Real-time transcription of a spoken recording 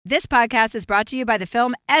This podcast is brought to you by the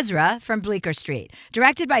film Ezra from Bleecker Street,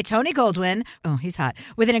 directed by Tony Goldwyn, oh, he's hot,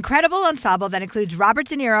 with an incredible ensemble that includes Robert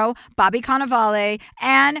De Niro, Bobby Cannavale,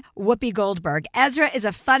 and Whoopi Goldberg. Ezra is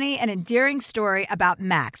a funny and endearing story about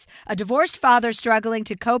Max, a divorced father struggling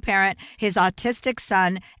to co-parent his autistic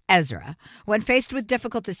son, Ezra. When faced with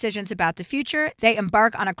difficult decisions about the future, they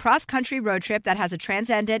embark on a cross-country road trip that has a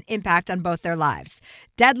transcendent impact on both their lives.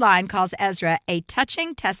 Deadline calls Ezra a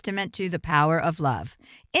touching testament to the power of love.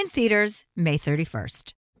 In theaters, May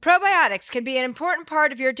 31st. Probiotics can be an important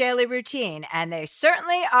part of your daily routine, and they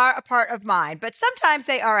certainly are a part of mine, but sometimes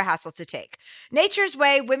they are a hassle to take. Nature's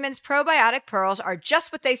Way Women's Probiotic Pearls are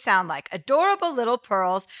just what they sound like, adorable little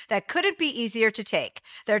pearls that couldn't be easier to take.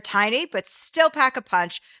 They're tiny, but still pack a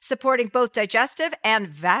punch, supporting both digestive and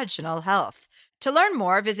vaginal health. To learn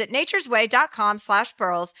more, visit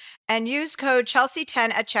naturesway.com/pearls and use code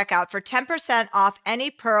Chelsea10 at checkout for 10% off any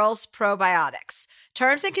Pearls probiotics.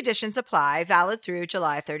 Terms and conditions apply, valid through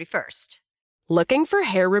July 31st. Looking for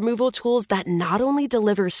hair removal tools that not only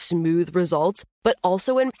deliver smooth results, but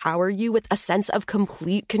also empower you with a sense of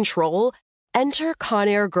complete control? Enter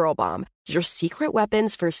Conair Girl Bomb, your secret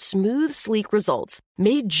weapons for smooth, sleek results,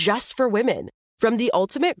 made just for women. From the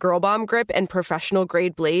ultimate Girl Bomb grip and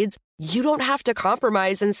professional-grade blades, you don't have to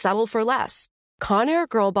compromise and settle for less. Conair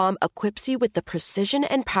Girl Bomb equips you with the precision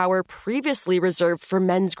and power previously reserved for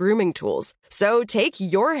men's grooming tools. So take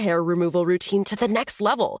your hair removal routine to the next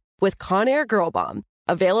level with Conair Girl Bomb.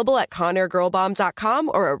 Available at ConairGirlBomb.com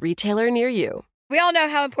or a retailer near you. We all know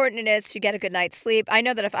how important it is to get a good night's sleep. I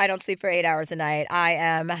know that if I don't sleep for 8 hours a night, I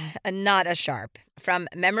am not as sharp. From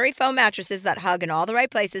memory foam mattresses that hug in all the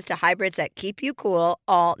right places to hybrids that keep you cool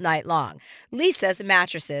all night long, Lisa's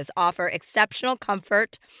mattresses offer exceptional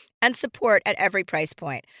comfort and support at every price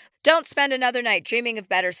point. Don't spend another night dreaming of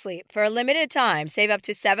better sleep. For a limited time, save up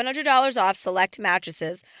to $700 off select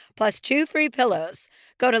mattresses plus 2 free pillows.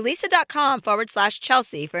 Go to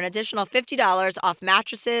lisa.com/Chelsea for an additional $50 off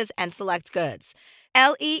mattresses and select goods.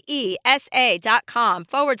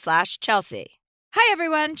 LEESA.com/Chelsea. Hi,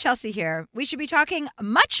 everyone. Chelsea here. We should be talking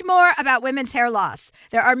much more about women's hair loss.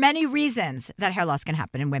 There are many reasons that hair loss can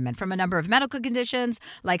happen in women, from a number of medical conditions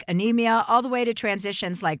like anemia all the way to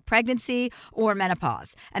transitions like pregnancy or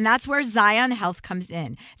menopause. And that's where Zion Health comes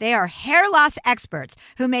in. They are hair loss experts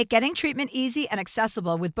who make getting treatment easy and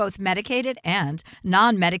accessible with both medicated and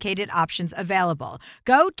non-medicated options available.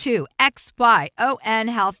 Go to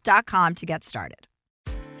xyonhealth.com to get started.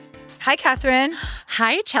 Hi, Catherine.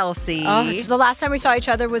 Hi, Chelsea. Oh, the last time we saw each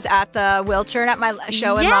other was at the Wiltern at my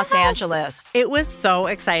show in Los Angeles. It was so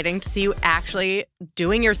exciting to see you actually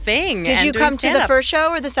doing your thing. Did you come to the first show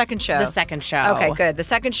or the second show? The second show. Okay, good. The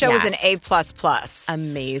second show was an A++.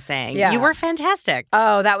 Amazing. Yeah. You were fantastic.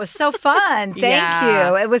 Oh, that was so fun. Thank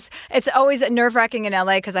you. It's always nerve-wracking in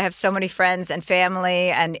LA because I have so many friends and family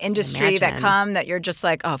and industry that come that you're just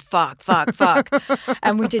like, oh, fuck.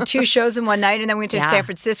 And we did 2 shows in one night, and then we went to San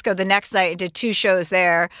Francisco the next night and did 2 shows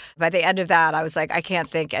there. By the end of that, I was like, I can't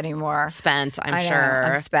think anymore. Spent, I'm sure.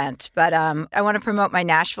 I'm spent. But I want to promote my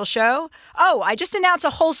Nashville show. Oh, I just announced a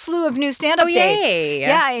whole slew of new stand-up dates. Yay.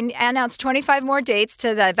 Yeah, I announced 25 more dates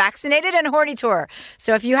to the Vaccinated and Horny Tour.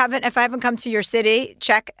 So if I haven't come to your city,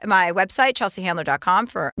 check my website, chelseahandler.com,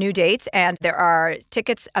 for new dates. And there are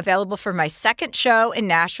tickets available for my second show in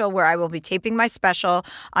Nashville, where I will be taping my special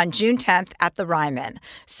on June 10th at the Ryman.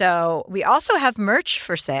 So we also have merch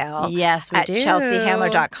for sale. Yes, we do. At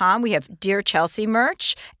chelseahandler.com. We have Dear Chelsea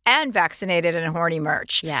merch and Vaccinated and Horny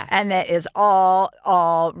merch. Yes. And that is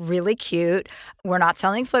all really cute. We're not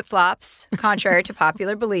selling flip-flops, contrary to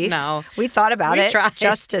popular belief. No. We thought about it tried.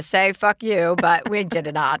 just to say fuck you, but we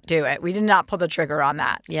did not do it. We did not pull the trigger on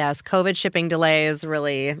that. Yes, COVID shipping delays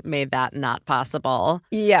really made that not possible.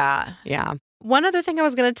 Yeah. Yeah. One other thing I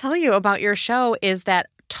was going to tell you about your show is that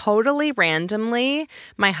totally randomly,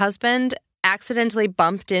 my husband accidentally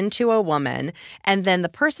bumped into a woman, and then the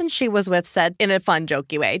person she was with said in a fun,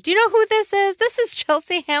 jokey way, "Do you know who this is? This is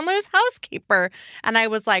Chelsea Handler's housekeeper." And I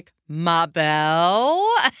was like, "Ma Belle,"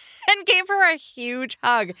 and gave her a huge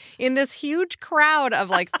hug in this huge crowd of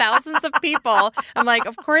like thousands of people. I'm like,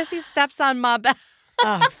 of course he steps on Ma Belle.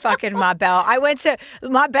 Oh, fucking Ma Belle.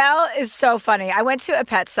 Ma Belle is so funny. I went to a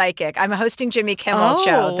pet psychic. I'm hosting Jimmy Kimmel's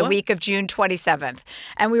show the week of June 27th.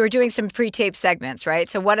 And we were doing some pre-tape segments, right?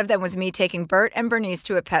 So one of them was me taking Bert and Bernice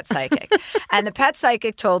to a pet psychic. And the pet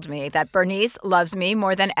psychic told me that Bernice loves me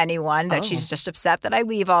more than anyone, that she's just upset that I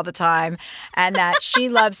leave all the time, and that she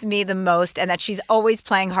loves me the most, and that she's always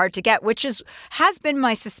playing hard to get, which has been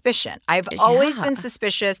my suspicion. I've always been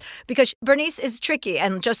suspicious because Bernice is tricky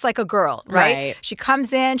and just like a girl, right? She comes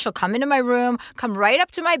comes in, she'll come into my room, come right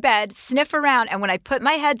up to my bed, sniff around, and when I put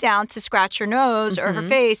my head down to scratch her nose or her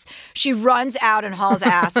face, she runs out and hauls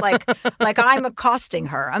ass like I'm accosting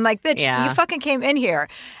her. I'm like, bitch, you fucking came in here.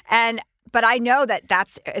 But I know that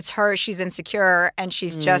it's her. She's insecure and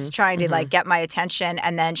she's just trying to like get my attention,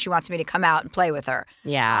 and then she wants me to come out and play with her.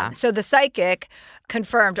 Yeah. So the psychic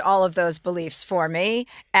confirmed all of those beliefs for me,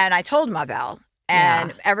 and I told Mabel.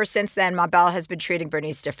 And ever since then, Mabel has been treating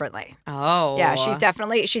Bernice differently. Oh. Yeah,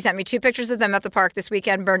 she sent me 2 pictures of them at the park this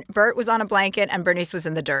weekend. Bert was on a blanket and Bernice was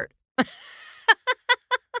in the dirt.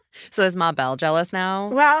 So is Mabel jealous now?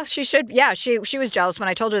 Well, she should. Yeah, she was jealous when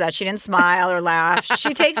I told her that. She didn't smile or laugh.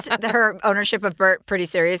 She takes her ownership of Bert pretty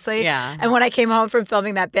seriously. Yeah. And when I came home from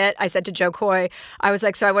filming that bit, I said to Joe Coy, I was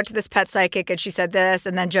like, so I went to this pet psychic and she said this.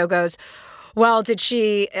 And then Joe goes, well, did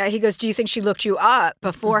she, he goes, do you think she looked you up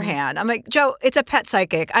beforehand? I'm like, Joe, it's a pet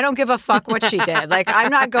psychic. I don't give a fuck what she did. Like,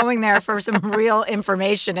 I'm not going there for some real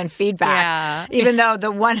information and feedback. Yeah. Even though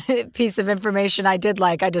the one piece of information I did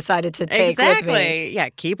like, I decided to take with me. Yeah,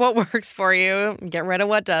 keep what works for you. Get rid of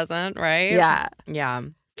what doesn't, right? Yeah. Yeah.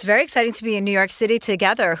 It's very exciting to be in New York City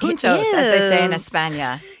together, juntos, as they say in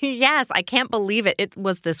España. Yes, I can't believe it. It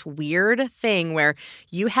was this weird thing where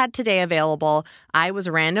you had today available. I was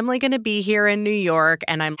randomly going to be here in New York,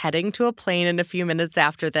 and I'm heading to a plane in a few minutes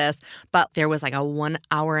after this. But there was like a 1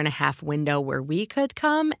 hour and a half window where we could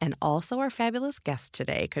come, and also our fabulous guest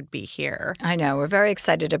today could be here. I know. We're very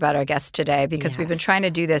excited about our guest today because we've been trying to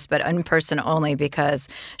do this, but in person only, because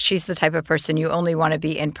she's the type of person you only want to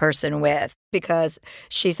be in person with, because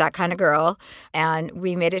she's that kind of girl. And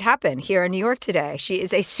we made it happen here in New York today. She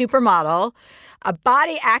is a supermodel, a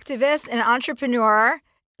body activist, an entrepreneur,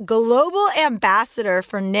 global ambassador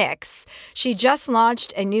for NYX. She just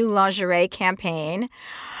launched a new lingerie campaign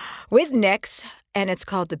with NYX, and it's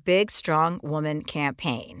called the Big Strong Woman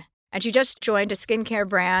Campaign. And she just joined a skincare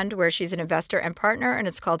brand where she's an investor and partner, and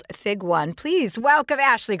it's called Fig One. Please welcome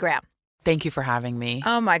Ashley Graham. Thank you for having me.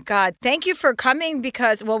 Oh, my God. Thank you for coming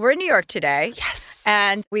because, well, we're in New York today. Yes.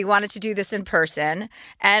 And we wanted to do this in person.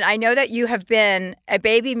 And I know that you have been a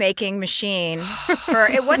baby-making machine for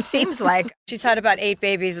what seems like she's had about 8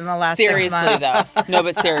 babies in the last 6 months. Seriously, though. No,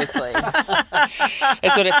 but seriously.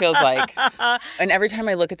 It's what it feels like. And every time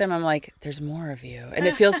I look at them, I'm like, there's more of you. And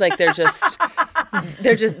it feels like they're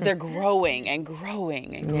growing and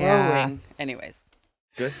growing and growing. Yeah. Anyways.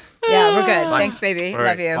 Good? Yeah, we're good. Bye. Thanks, baby. All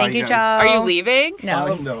Love right. you. Thank you, Joe. Are you leaving?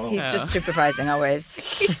 No, No. he's just supervising always.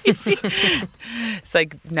 It's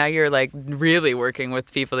like now you're like really working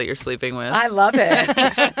with people that you're sleeping with. I love it.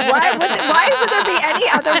 Why would there be any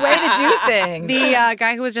other way to do things? The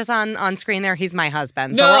guy who was just on screen there, he's my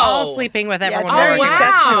husband. So No. we're all sleeping with everyone. it's very we're working with.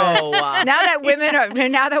 incestuous. Wow. Now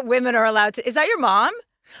that women are allowed to. Is that your mom?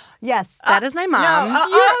 Yes, that is my mom. No.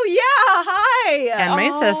 Oh yeah. Hi. And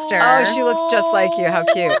my sister. Oh, she looks just like you. How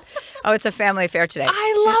cute. Oh, it's a family affair today.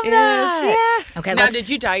 I love that. Yeah. Okay. Now, did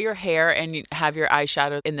you dye your hair and you have your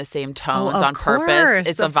eyeshadow in the same tones of on purpose?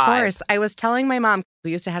 It's a of vibe. course. I was telling my mom,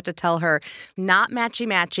 we used to have to tell her, not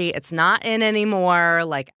matchy-matchy. It's not in anymore.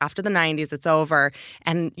 Like, after the 90s, it's over.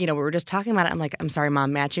 And, we were just talking about it. I'm like, I'm sorry,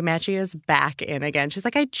 Mom, matchy-matchy is back in again. She's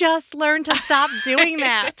like, I just learned to stop doing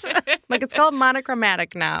that. Like, it's called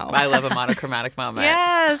monochromatic now. I love a monochromatic moment.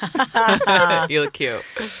 Yes. You look cute.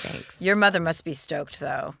 Thanks. Your mother must be stoked,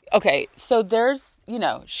 though. Okay, so there's,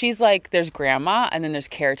 she's like, there's grandma and then there's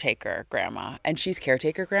caretaker grandma. And she's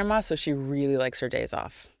caretaker grandma, so she really likes her days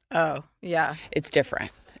off. Oh, yeah. It's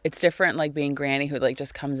different. It's different, like, being granny who, like,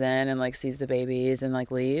 just comes in and, like, sees the babies and,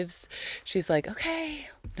 like, leaves. She's like, okay,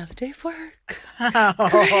 another day of work.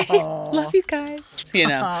 Great. Love you guys. Oh,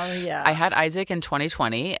 yeah. I had Isaac in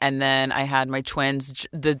 2020, and then I had my twins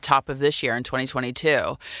the top of this year in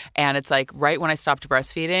 2022. And it's like right when I stopped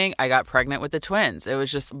breastfeeding, I got pregnant with the twins. It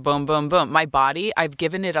was just boom, boom, boom. My body, I've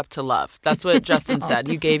given it up to love. That's what Justin said.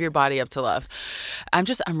 You gave your body up to love.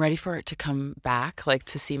 I'm ready for it to come back, like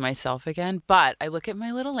to see myself again. But I look at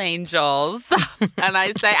my little angels and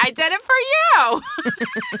I say, I did it for you.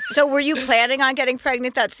 So were you planning on getting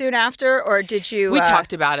pregnant that soon after, or did you? We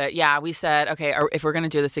talked about it. Yeah, we said, okay, if we're going to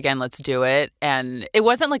do this again, let's do it. And it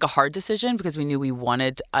wasn't like a hard decision because we knew we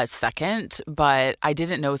wanted a second, but I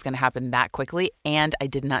didn't know it was going to happen that quickly. And I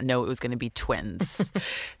did not know it was going to be twins.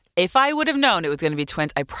 If I would have known it was going to be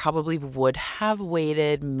twins, I probably would have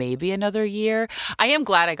waited maybe another year. I am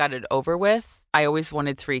glad I got it over with. I always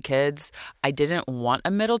wanted 3 kids. I didn't want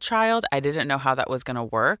a middle child. I didn't know how that was going to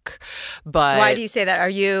work. But why do you say that? Are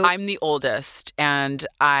you? I'm the oldest, and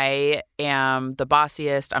I am the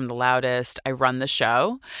bossiest. I'm the loudest. I run the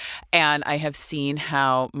show, and I have seen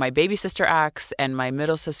how my baby sister acts and my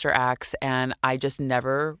middle sister acts, and I just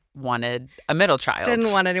never wanted a middle child.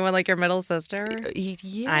 Didn't want anyone like your middle sister?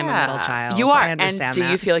 Yeah. I'm a middle child. You are. I understand and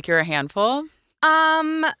do you feel like you're a handful?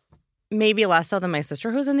 Maybe less so than my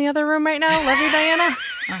sister who's in the other room right now. Love you, Diana.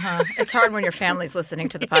 It's hard when your family's listening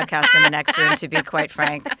to the podcast in the next room, to be quite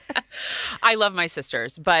frank. I love my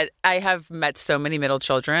sisters, but I have met so many middle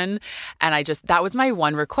children, and that was my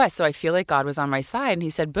one request. So I feel like God was on my side, and he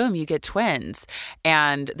said, boom, you get twins.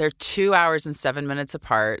 And they're 2 hours and 7 minutes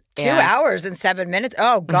apart. 2 hours and 7 minutes?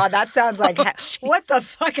 Oh, God, that sounds like, what the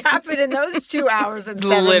fuck happened in those 2 hours and 7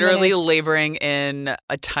 minutes? Literally laboring in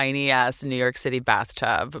a tiny-ass New York City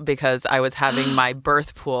bathtub because I was having my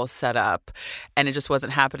birth pool set up, and it just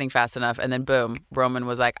wasn't happening fast enough. And then, boom, Roman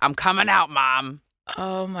was like, I'm coming out, Mom.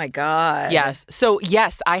 Oh, my God. Yes. So,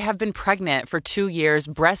 yes, I have been pregnant for 2 years,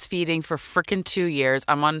 breastfeeding for freaking 2 years.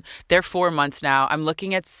 I'm on there 4 months now. I'm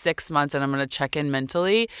looking at 6 months, and I'm going to check in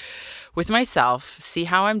mentally with myself, see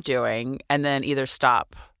how I'm doing, and then either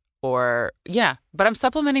stop or, but I'm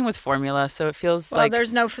supplementing with formula, so it feels like... Well,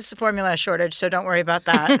 there's no formula shortage, so don't worry about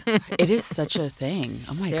that. It is such a thing.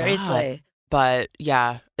 Oh, my God. Seriously. But,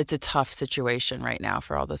 yeah, it's a tough situation right now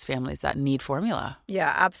for all those families that need formula.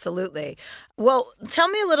 Yeah, absolutely. Well, tell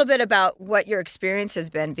me a little bit about what your experience has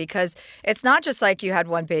been, because it's not just like you had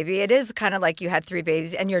one baby. It is kind of like you had 3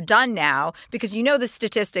 babies and you're done now, because you know the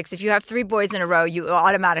statistics. If you have 3 boys in a row, you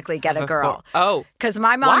automatically get a girl. Oh. Because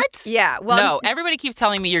my mom... What? Yeah. Well, no, everybody keeps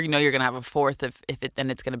telling me you're going to have a 4th then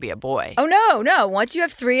it's going to be a boy. Oh, no. Once you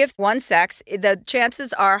have 3 of one sex, the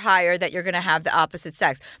chances are higher that you're going to have the opposite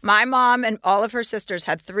sex. My mom and all of her sisters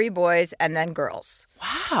had 3 boys and then girls.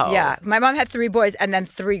 Wow. Yeah. My mom had 3 boys and then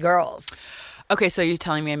 3 girls. Okay, so you're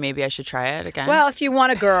telling me maybe I should try it again? Well, if you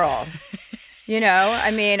want a girl.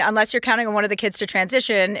 Unless you're counting on one of the kids to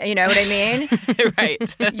transition, you know what I mean?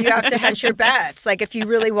 Right. You have to hedge your bets. Like, if you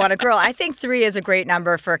really want a girl, I think 3 is a great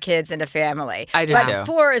number for kids and a family. I do, but too.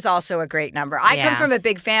 4 is also a great number. I come from a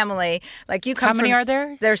big family. Like, you come How from... many are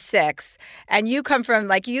there? There's 6. And you come from,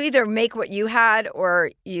 like, you either make what you had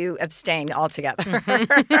or you abstain altogether.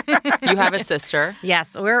 You have a sister.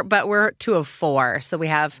 Yes, we're 2 of 4. So we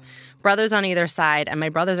have brothers on either side, and my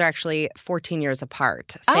brothers are actually 14 years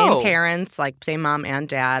apart. Same parents, like same mom and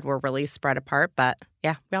dad. We're really spread apart, but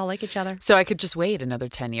yeah, we all like each other. So I could just wait another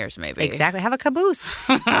 10 years maybe. Exactly. Have a caboose.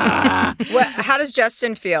 How does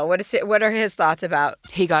Justin feel? What are his thoughts about?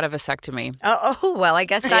 He got a vasectomy. Oh, well, I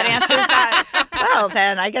guess that answers that. Well,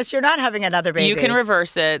 then, I guess you're not having another baby. You can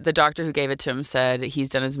reverse it. The doctor who gave it to him said he's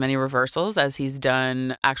done as many reversals as he's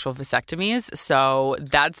done actual vasectomies. So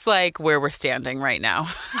that's like where we're standing right now.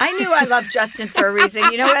 I knew I loved Justin for a reason.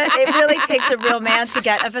 You know what? It really takes a real man to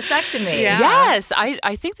get a vasectomy. Yeah. Yes.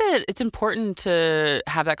 I think that it's important to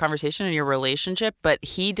have that conversation in your relationship, but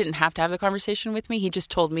he didn't have to have the conversation with me. He just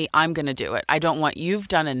told me, I'm going to do it. I don't want... You've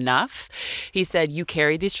done enough. He said, you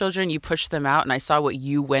carried these children, you pushed them out, and I saw what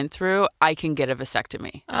you went through. I can get a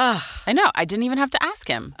vasectomy. I know. I didn't even have to ask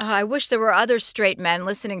him. I wish there were other straight men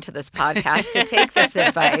listening to this podcast to take this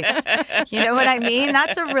advice. You know what I mean?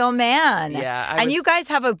 That's a real man. Yeah. You guys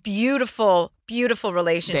have a beautiful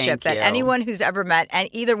relationship that you. anyone who's ever met and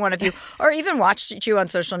either one of you or even watched you on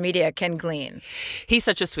social media can glean. He's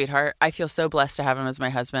such a sweetheart. I feel so blessed to have him as my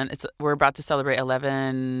husband. We're about to celebrate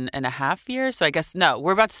 11 and a half years. So I guess, no,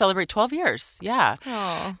 we're about to celebrate 12 years. Yeah.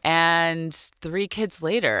 Aww. And 3 kids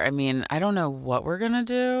later. I mean, I don't know what we're going to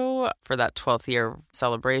do for that 12th year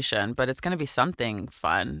celebration, but it's going to be something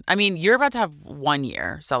fun. I mean, you're about to have 1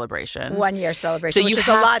 year celebration. 1 year celebration, so which is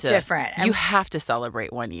a lot different. You have to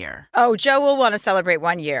celebrate 1 year. Oh, Joe will want to celebrate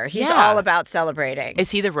 1 year. He's all about celebrating.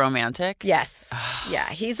 Is he the romantic? Yes. Yeah,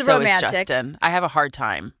 he's the so romantic. Is Justin. I have a hard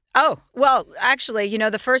time. Oh, well, actually,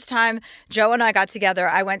 the first time Joe and I got together,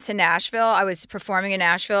 I went to Nashville. I was performing in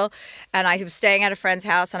Nashville, and I was staying at a friend's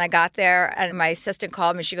house, and I got there, and my assistant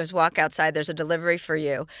called me. She goes, walk outside. There's a delivery for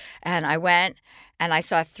you. And I went, and I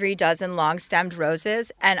saw 3 dozen long-stemmed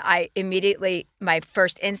roses, and I immediately, my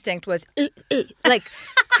first instinct was, like,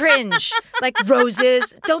 cringe, like,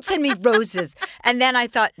 roses. Don't send me roses. And then I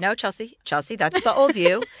thought, no, Chelsea, that's the old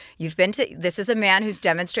you. This is a man who's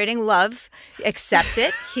demonstrating love. Accept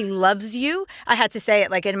it. He loves you. I had to say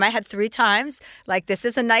it, like, in my head 3 times, like, this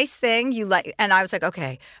is a nice thing. And I was like,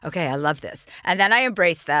 okay, I love this. And then I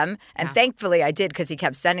embraced them, and thankfully I did, because he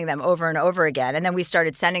kept sending them over and over again. And then we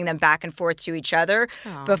started sending them back and forth to each other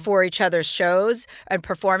before each other's shows and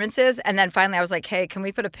performances. And then finally I was like, hey, can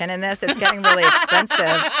we put a pin in this? It's getting really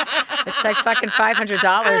expensive. It's like fucking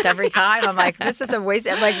 $500 every time. I'm like, this is a waste.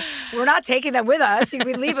 I'm like, we're not taking them with us.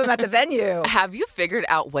 We leave them at the venue. Have you figured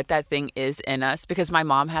out what that thing is in us? Because my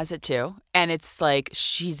mom has it too. And it's like,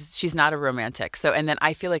 she's not a romantic. So, and then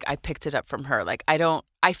I feel like I picked it up from her. Like, I don't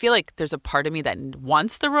I feel like there's a part of me that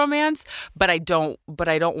wants the romance, but I don't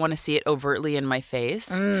want to see it overtly in my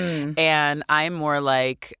face. And I'm more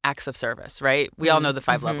like acts of service, right? We all know the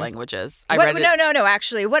 5 love languages. No,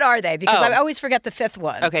 actually. What are they? Because I always forget the 5th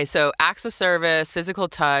one. Okay, so acts of service, physical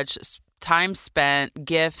touch, time spent,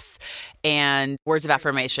 gifts, and words of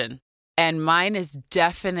affirmation. And mine is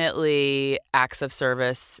definitely acts of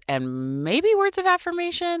service and maybe words of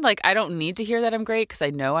affirmation. Like, I don't need to hear that I'm great because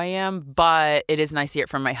I know I am, but it is nice to hear it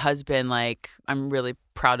from my husband, like, I'm really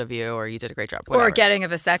proud of you, or you did a great job. Whatever. Or getting a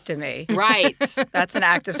vasectomy. Right. That's an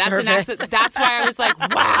act of service. That's why I was like,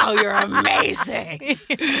 wow, you're amazing.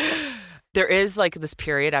 There is like this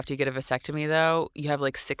period after you get a vasectomy, though. You have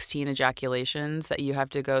like 16 ejaculations that you have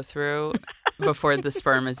to go through before the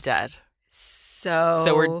sperm is dead.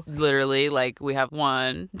 So we're literally like, we have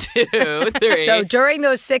 1, 2, 3. So during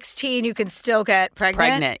those 16, you can still get pregnant?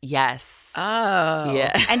 Pregnant, yes. Oh.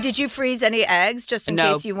 Yeah. And did you freeze any eggs just in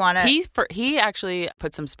case you want to? He actually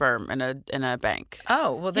put some sperm in a bank.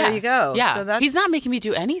 Oh, well, there you go. Yeah. So He's not making me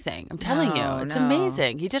do anything. I'm telling you. It's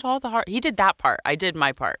amazing. He did he did that part. I did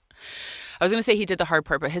my part. I was going to say he did the hard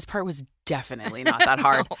part, but his part was definitely not that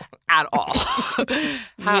hard at all.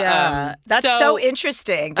 That's so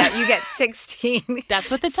interesting that you get 16.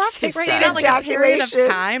 That's what the doctor said. It's not like a period of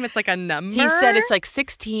time. It's like a number. He said it's like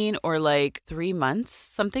 16 or like 3 months,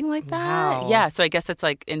 something like that. Wow. Yeah, so I guess it's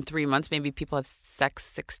like in 3 months, maybe people have sex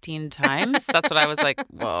 16 times. That's what I was like,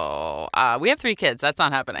 whoa. We have 3 kids. That's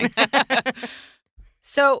not happening.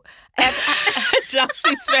 So,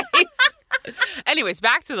 Chelsea's face. Anyways,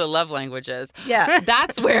 back to the love languages. Yeah.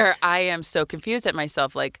 That's where I am so confused at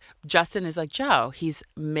myself. Like, Justin is like, Joe, he's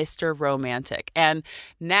Mr. Romantic. And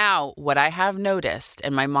now what I have noticed,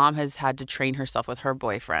 and my mom has had to train herself with her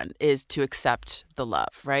boyfriend, is to accept the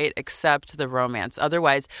love, right? Accept the romance.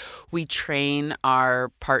 Otherwise, we train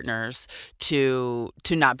our partners to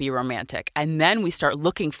not be romantic. And then we start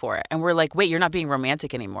looking for it. And we're like, wait, you're not being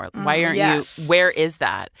romantic anymore. Why aren't you? Where is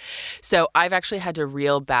that? So I've actually had to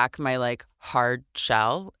reel back my like hard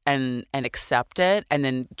shell and accept it, and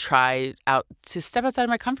then try out to step outside of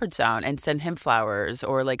my comfort zone and send him flowers,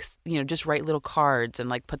 or like, you know, just write little cards and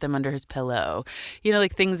like put them under his pillow, you know,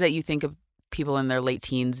 like things that you think of people in their late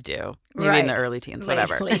teens do, maybe in the early teens,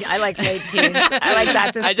 whatever. I like late teens. I like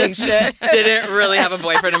that distinction. I just didn't really have a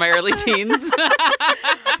boyfriend in my early teens.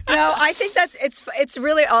 No, I think it's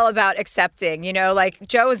really all about accepting, you know, like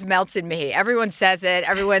Joe has melted me. Everyone says it.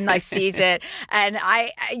 Everyone like sees it. And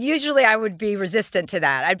I would be resistant to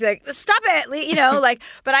that. I'd be like, stop it, you know, like,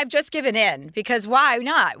 but I've just given in because why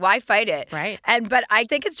not? Why fight it? Right. But I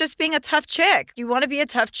think it's just being a tough chick. You want to be a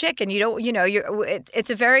tough chick, and you don't, you know, it's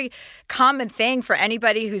a very common thing for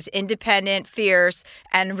anybody who's independent, fierce,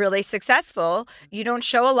 and really successful. You don't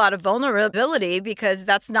show a lot of vulnerability because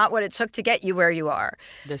that's not what it took to get you where you are.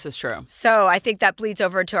 This is true. So I think that bleeds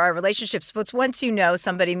over to our relationships. But once you know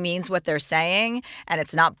somebody means what they're saying and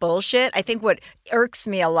it's not bullshit, I think what irks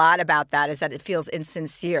me a lot about that is that it feels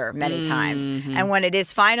insincere many times. And when it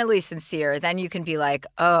is finally sincere, then you can be like,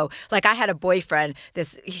 oh, like I had a boyfriend,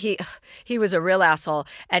 he was a real asshole,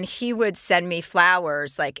 and he would send me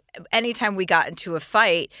flowers like anytime we got into a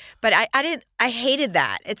fight. But I hated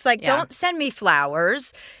that. It's like, don't send me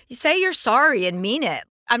flowers. You say you're sorry and mean it.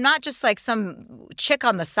 I'm not just like some chick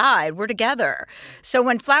on the side. We're together. So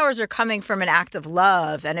when flowers are coming from an act of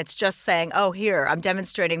love and it's just saying, oh, here, I'm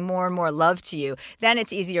demonstrating more and more love to you, then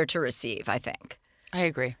it's easier to receive, I think. I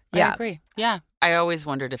agree. Yeah. I agree. Yeah. I always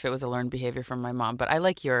wondered if it was a learned behavior from my mom, but I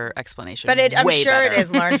like your explanation. But I'm sure better. it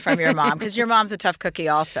is learned from your mom because your mom's a tough cookie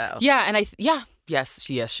also. Yeah. And yes,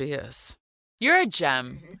 she is. You're a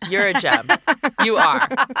gem. You're a gem. You are.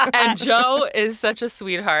 And Joe is such a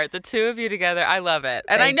sweetheart. The two of you together, I love it.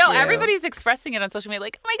 And Thank I know you. everybody's expressing it on social media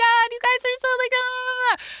like, oh my God, you guys are so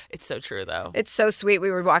like, It's so true, though. It's so sweet.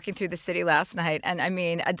 We were walking through the city last night, and I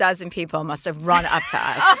mean, a dozen people must have run up to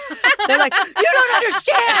us. They're like, you don't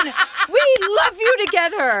understand. We love you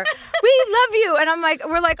together. We love you. And I'm like,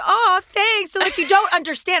 we're like, oh, thanks. So like, you don't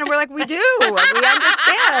understand. And we're like, we do. We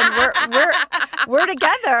understand. We're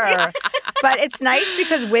together. But it's nice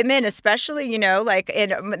because women, especially, you know, like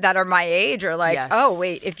that are my age, are like, oh,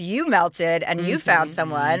 wait, if you melted and you found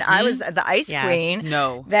someone, I was the ice queen,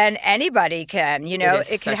 then anybody can, you know,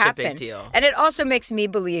 it can happen. A big deal. And it also makes me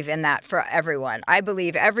believe in that for everyone. I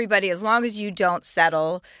believe everybody, as long as you don't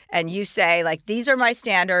settle and you say, like, these are my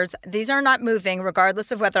standards, these are not moving,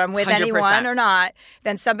 regardless of whether I'm with 100%. anyone or not,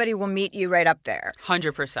 then somebody will meet you right up there.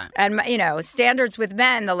 100%. And, you know, standards with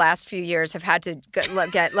men the last few years have had to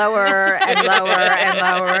get lower and lower and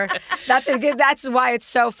lower. That's why it's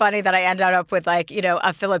so funny that I ended up with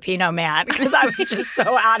a Filipino man, because I was just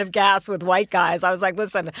so out of gas with white guys. I was like,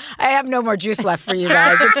 listen, I have no more juice left for you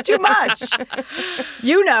guys. It's too much.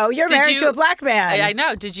 You're married to a black man. I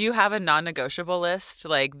know. Did you have a non-negotiable list?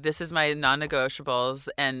 Like, this is my non-negotiables,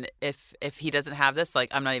 and if he doesn't have this, like,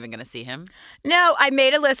 I'm not even going to see him? No, I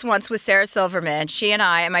made a list once with Sarah Silverman. She and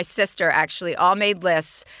I and my sister actually all made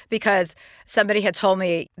lists because somebody had told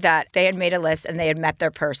me that they had made a list and they had met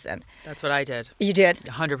their person. That's what I did. You did?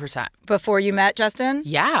 100%. Before you met Justin?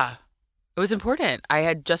 Yeah. It was important. I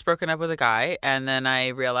had just broken up with a guy, and then I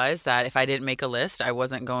realized that if I didn't make a list, I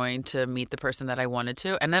wasn't going to meet the person that I wanted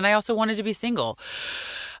to. And then I also wanted to be single.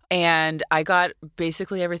 And I got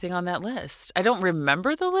basically everything on that list. I don't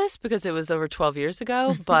remember the list because it was over 12 years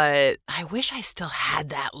ago, but I wish I still had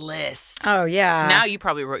that list. Oh, yeah. Now you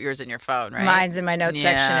probably wrote yours in your phone, right? Mine's in my notes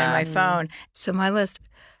section in my phone. So my list,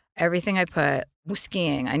 everything I put was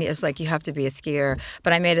skiing. It was like, you have to be a skier.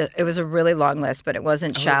 But it was a really long list, but it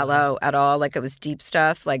wasn't shallow at all. Like, it was deep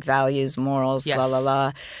stuff, like values, morals, yes. la, la, la.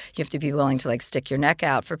 You have to be willing to, like, stick your neck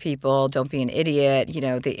out for people. Don't be an idiot.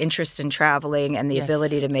 The interest in traveling and the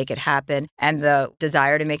ability to make it happen and the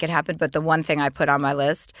desire to make it happen. But the one thing I put on my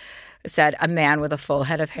list said a man with a full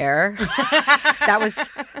head of hair. That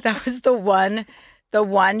was the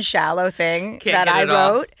one shallow thing that I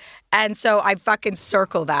wrote. And so I fucking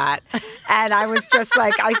circle that. And I was just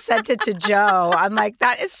like, I sent it to Joe. I'm like,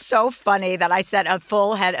 that is so funny that I said a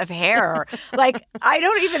full head of hair. Like, I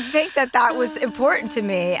don't even think that was important to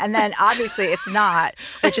me. And then obviously it's not,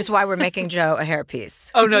 which is why we're making Joe a hairpiece.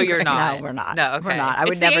 Oh, no, you're not. No, we're not. No, okay. We're not. I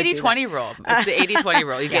would never do that. It's the 80-20 rule. It's the 80-20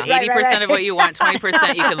 rule. You get 80% of what you want,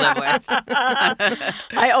 20% you can live with.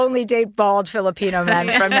 I only date bald Filipino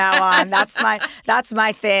men from now on. That's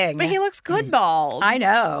my thing. But he looks good bald. I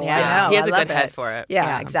know. Yeah. I know. He has a love good head for it.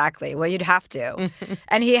 Yeah, exactly. Well, you'd have to.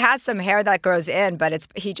 And he has some hair that grows in, but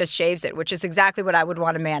he just shaves it, which is exactly what I would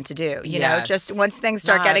want a man to do. You know, just once things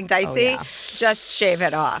start getting dicey, just shave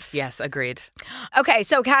it off. Yes, agreed. Okay,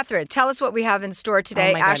 so Catherine, tell us what we have in store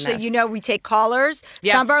today. Oh, my Ashley, goodness. We take callers.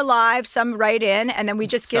 Yes. Some are live, some write in, and then we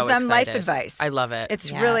just give them life advice. I love it.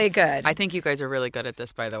 It's really good. I think you guys are really good at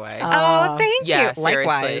this, by the way. Oh, thank you. Seriously.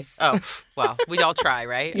 Likewise. Oh, well, we all try,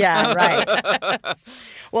 right? Yeah, right.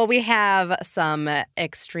 Well, we have some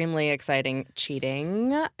extremely exciting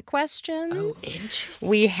cheating questions. Oh, interesting.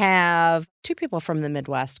 We have 2 people from the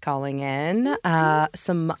Midwest calling in,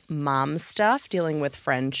 some mom stuff, dealing with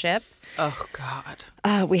friendship. Oh,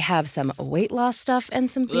 God. We have some weight loss stuff and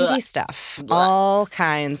some beauty stuff. All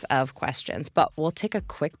kinds of questions. But we'll take a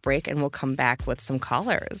quick break and we'll come back with some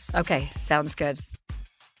callers. Okay, sounds good.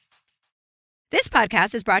 This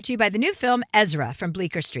podcast is brought to you by the new film Ezra from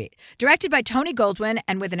Bleecker Street, directed by Tony Goldwyn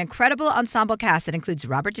and with an incredible ensemble cast that includes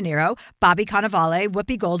Robert De Niro, Bobby Cannavale,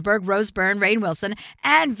 Whoopi Goldberg, Rose Byrne, Rainn Wilson,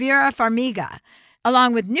 and Vera Farmiga.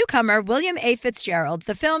 Along with newcomer William A. Fitzgerald,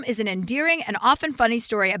 the film is an endearing and often funny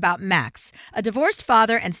story about Max, a divorced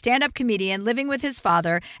father and stand-up comedian living with his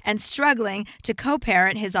father and struggling to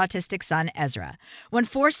co-parent his autistic son, Ezra. When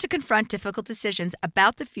forced to confront difficult decisions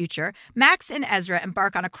about the future, Max and Ezra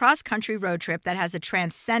embark on a cross-country road trip that has a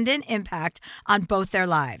transcendent impact on both their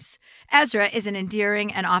lives. Ezra is an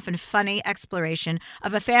endearing and often funny exploration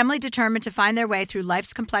of a family determined to find their way through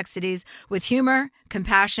life's complexities with humor,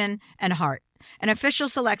 compassion, and heart. An official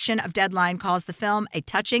selection of Deadline calls the film a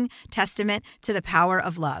touching testament to the power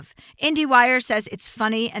of love. IndieWire says it's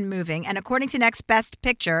funny and moving, and according to Next Best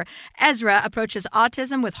Picture, Ezra approaches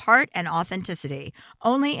autism with heart and authenticity.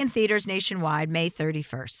 Only in theaters nationwide, May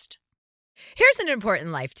 31st. Here's an important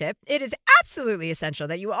life tip. It is absolutely essential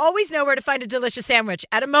that you always know where to find a delicious sandwich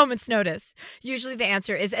at a moment's notice. Usually the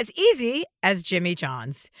answer is as easy as Jimmy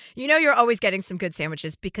John's. You know you're always getting some good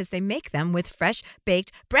sandwiches because they make them with fresh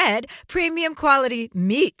baked bread, premium quality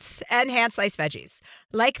meats, and hand-sliced veggies.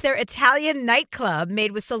 Like their Italian nightclub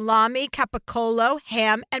made with salami, capicola,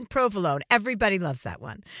 ham, and provolone. Everybody loves that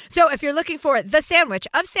one. So if you're looking for the sandwich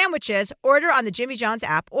of sandwiches, order on the Jimmy John's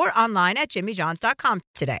app or online at jimmyjohns.com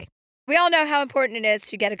today. We all know how important it is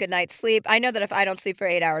to get a good night's sleep. I know that if I don't sleep for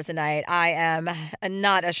 8 hours a night, I am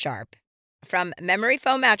not as sharp. From memory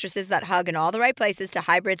foam mattresses that hug in all the right places to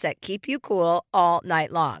hybrids that keep you cool all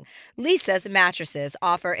night long, Lisa's mattresses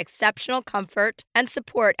offer exceptional comfort and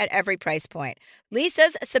support at every price point.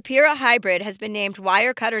 Lisa's Sapira Hybrid has been named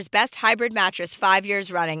Wirecutter's best hybrid mattress 5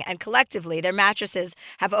 years running, and collectively their mattresses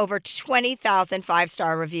have over 20,000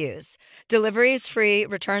 five-star reviews. Delivery is free,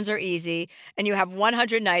 returns are easy, and you have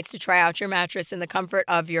 100 nights to try out your mattress in the comfort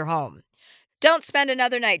of your home. Don't spend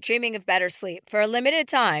another night dreaming of better sleep. For a limited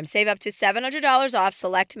time, save up to $700 off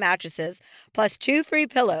select mattresses, plus 2 free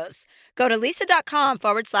pillows. Go to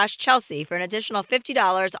leesa.com/Chelsea for an additional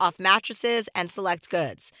 $50 off mattresses and select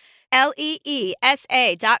goods.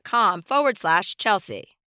 LEESA.com/Chelsea.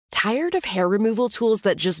 Tired of hair removal tools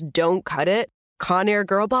that just don't cut it? Conair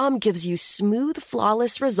Girl Bomb gives you smooth,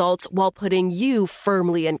 flawless results while putting you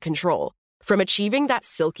firmly in control. From achieving that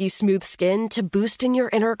silky smooth skin to boosting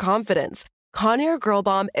your inner confidence, Conair Girl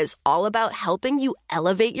Bomb is all about helping you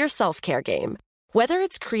elevate your self-care game. Whether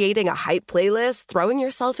it's creating a hype playlist, throwing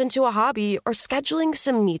yourself into a hobby, or scheduling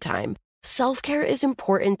some me time, self-care is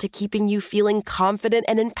important to keeping you feeling confident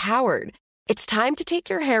and empowered. It's time to take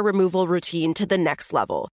your hair removal routine to the next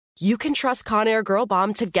level. You can trust Conair Girl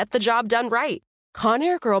Bomb to get the job done right.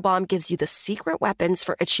 Conair Girl Bomb gives you the secret weapons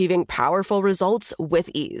for achieving powerful results with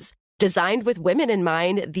ease. Designed with women in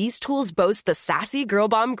mind, these tools boast the sassy Girl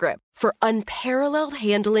Bomb grip for unparalleled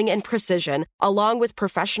handling and precision, along with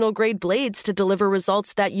professional-grade blades to deliver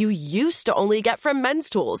results that you used to only get from men's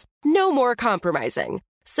tools. No more compromising.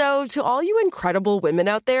 So, to all you incredible women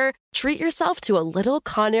out there, treat yourself to a little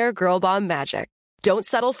Conair Girl Bomb magic. Don't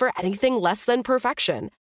settle for anything less than perfection.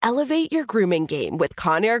 Elevate your grooming game with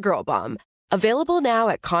Conair Girl Bomb. Available now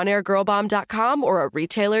at ConairGirlBomb.com or a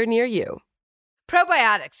retailer near you.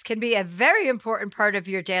 Probiotics can be a very important part of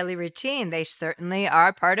your daily routine. They certainly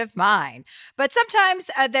are part of mine. But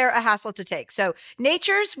sometimes they're a hassle to take. So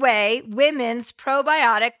Nature's Way Women's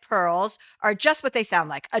Probiotic Pearls are just what they sound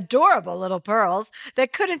like. Adorable little pearls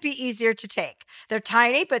that couldn't be easier to take. They're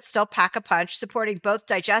tiny but still pack a punch, supporting both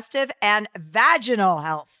digestive and vaginal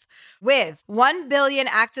health. With 1 billion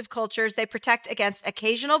active cultures, they protect against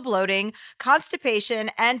occasional bloating, constipation,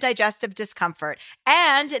 and digestive discomfort.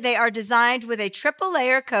 And they are designed with a triple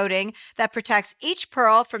layer coating that protects each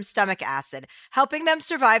pearl from stomach acid, helping them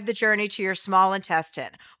survive the journey to your small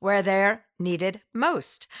intestine, where they're needed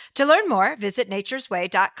most. To learn more, visit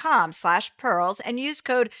naturesway.com/pearls and use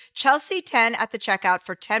code Chelsea10 at the checkout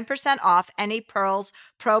for 10% off any Pearls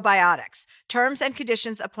probiotics. Terms and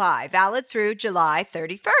conditions apply. Valid through July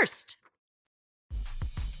 31st.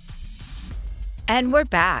 And we're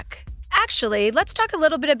back. Actually, let's talk a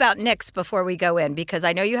little bit about NYX before we go in, because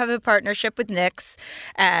I know you have a partnership with NYX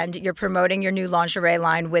and you're promoting your new lingerie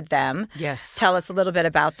line with them. Yes. Tell us a little bit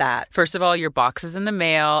about that. First of all, your box is in the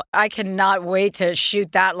mail. I cannot wait to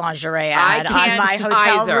shoot that lingerie ad on my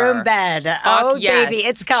hotel either. room bed. Yes. Baby,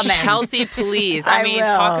 it's coming. Chelsea, please. I mean,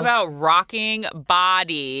 talk about rocking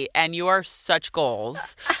body, and you are such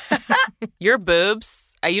goals. Your boobs.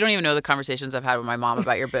 You don't even know the conversations I've had with my mom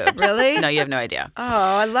about your boobs. Really? No, you have no idea.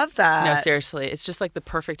 Oh, I love that. No, seriously. It's just like the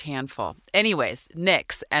perfect handful. Anyways,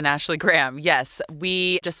 NYX and Ashley Graham. Yes,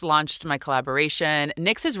 we just launched my collaboration.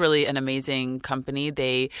 NYX is really an amazing company.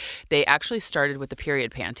 They actually started with the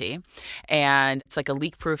period panty, and it's like a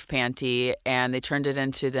leak-proof panty, and they turned it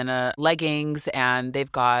into then leggings, and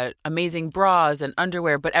they've got amazing bras and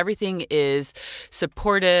underwear, but everything is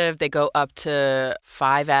supportive. They go up to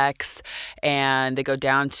 5X, and they go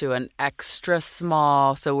down to an extra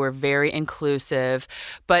small, so we're very inclusive.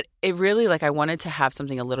 But it really, I wanted to have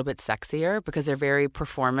something a little bit sexier because they're very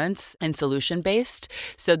performance and solution-based.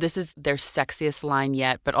 So this is their sexiest line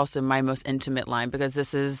yet, but also my most intimate line, because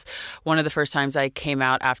this is one of the first times I came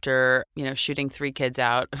out after, shooting 3 kids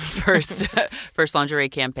out, first lingerie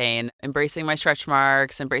campaign, embracing my stretch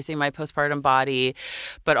marks, embracing my postpartum body,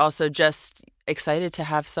 but also just excited to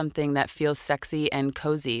have something that feels sexy and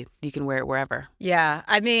cozy. You can wear it wherever. Yeah.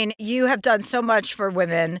 I mean, you have done so much for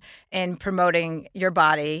women in promoting your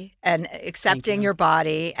body and accepting your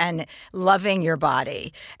body and loving your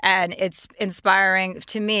body. And it's inspiring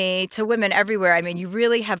to me, to women everywhere. I mean, you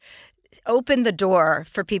really have opened the door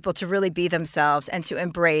for people to really be themselves and to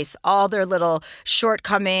embrace all their little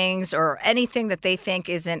shortcomings or anything that they think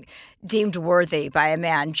isn't deemed worthy by a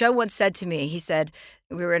man. Joe once said to me, he said,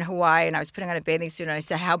 we were in Hawaii and I was putting on a bathing suit and I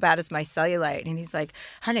said, how bad is my cellulite? And he's like,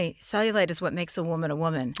 honey, cellulite is what makes a woman a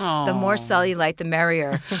woman. Aww. The more cellulite, the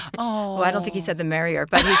merrier. Oh, well, I don't think he said the merrier,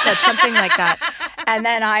 but he said something like that. And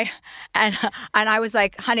then I was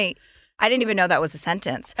like, honey, I didn't even know that was a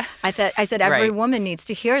sentence. I said every woman needs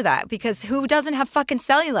to hear that, because who doesn't have fucking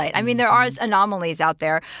cellulite? I mean, there are anomalies out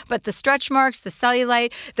there, but the stretch marks, the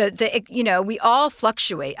cellulite, we all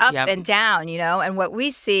fluctuate up and down, and what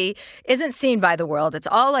we see isn't seen by the world. It's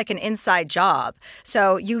all like an inside job.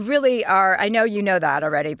 So you really are, I know you know that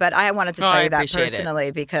already, but I wanted to tell you that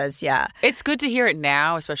personally because, It's good to hear it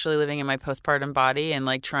now, especially living in my postpartum body and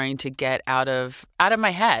trying to get out of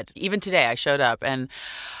my head. Even today I showed up and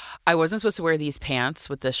I wasn't supposed to wear these pants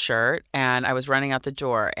with this shirt, and I was running out the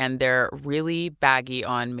door, and they're really baggy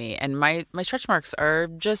on me, and my stretch marks are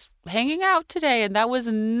just hanging out today, and that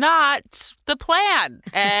was not the plan.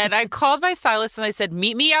 And I called my stylist and I said,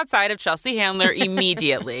 meet me outside of Chelsea Handler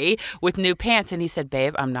immediately with new pants. And he said,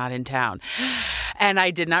 babe, I'm not in town. And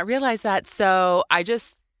I did not realize that. So I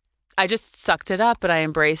just sucked it up and I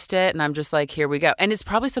embraced it, and I'm just like, here we go. And it's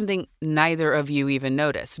probably something neither of you even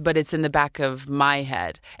noticed, but it's in the back of my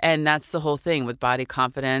head. And that's the whole thing with body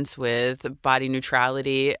confidence, with body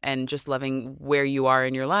neutrality, and just loving where you are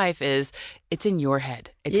in your life is it's in your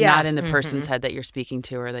head. It's not in the person's head that you're speaking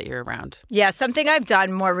to or that you're around. Yeah, something I've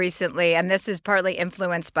done more recently, and this is partly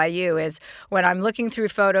influenced by you, is when I'm looking through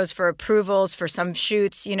photos for approvals for some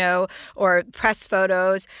shoots, or press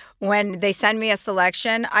photos, when they send me a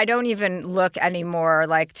selection, I don't even look anymore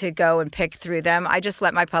like to go and pick through them. I just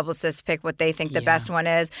let my publicist pick what they think the best one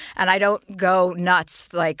is. And I don't go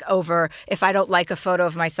nuts like over if I don't like a photo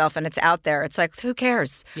of myself and it's out there. It's like, who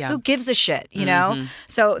cares? Yeah. Who gives a shit,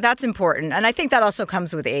 So that's important. And I think that also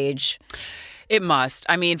comes with age. It must.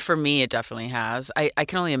 I mean, for me, it definitely has. I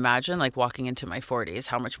can only imagine, like, walking into my 40s,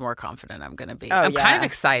 how much more confident I'm going to be. I'm kind of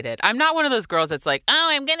excited. I'm not one of those girls that's like, oh,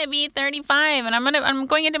 I'm going to be 35 and I'm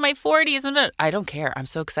going into my 40s. I don't care. I'm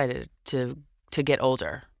so excited to get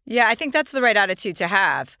older. Yeah, I think that's the right attitude to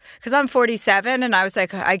have. Because I'm 47 and I was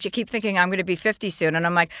like, I keep thinking I'm going to be 50 soon. And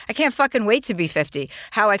I'm like, I can't fucking wait to be 50.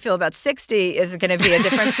 How I feel about 60 is going to be a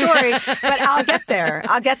different story. But I'll get there.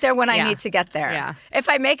 I'll get there when I need to get there. Yeah. If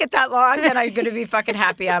I make it that long, then I'm going to be fucking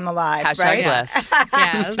happy I'm alive. Hashtag right? blessed.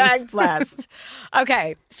 Hashtag blessed.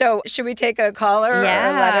 Okay, so should we take a caller or a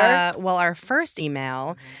letter? Well, our first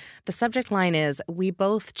email, the subject line is, we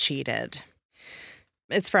both cheated.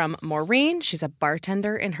 It's from Maureen. She's a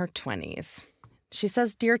bartender in her 20s. She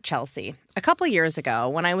says, Dear Chelsea, a couple years ago,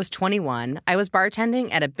 when I was 21, I was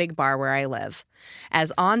bartending at a big bar where I live.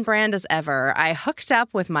 As on brand as ever, I hooked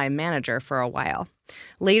up with my manager for a while.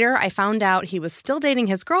 Later, I found out he was still dating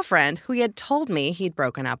his girlfriend, who he had told me he'd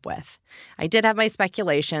broken up with. I did have my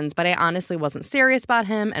speculations, but I honestly wasn't serious about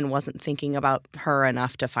him and wasn't thinking about her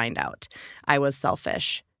enough to find out. I was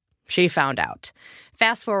selfish. She found out.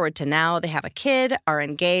 Fast forward to now, they have a kid, are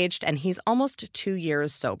engaged, and he's almost 2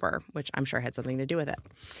 years sober, which I'm sure had something to do with it.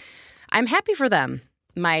 I'm happy for them.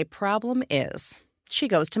 My problem is, she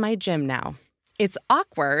goes to my gym now. It's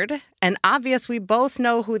awkward and obvious we both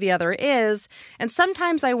know who the other is, and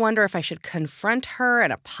sometimes I wonder if I should confront her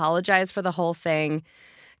and apologize for the whole thing.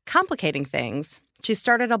 Complicating things, she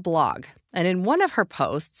started a blog, and in one of her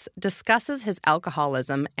posts discusses his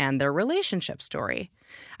alcoholism and their relationship story.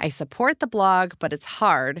 I support the blog, but it's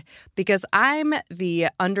hard because I'm the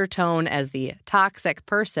undertone as the toxic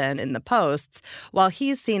person in the posts, while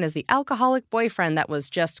he's seen as the alcoholic boyfriend that was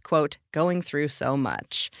just, quote, going through so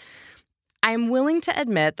much. I'm willing to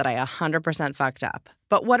admit that I 100% fucked up,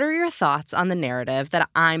 but what are your thoughts on the narrative that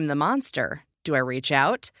I'm the monster? Do I reach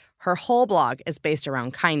out? Her whole blog is based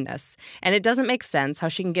around kindness, and it doesn't make sense how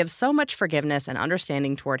she can give so much forgiveness and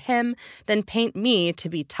understanding toward him, then paint me to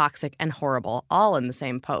be toxic and horrible, all in the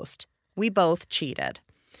same post. We both cheated.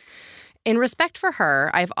 In respect for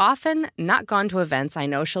her, I've often not gone to events I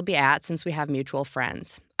know she'll be at since we have mutual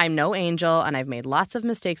friends. I'm no angel, and I've made lots of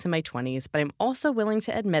mistakes in my 20s, but I'm also willing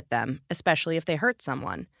to admit them, especially if they hurt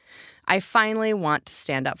someone. I finally want to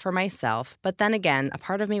stand up for myself, but then again, a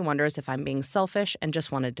part of me wonders if I'm being selfish and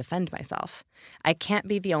just want to defend myself. I can't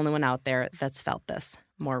be the only one out there that's felt this.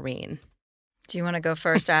 Maureen. Do you want to go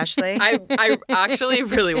first, Ashley? I actually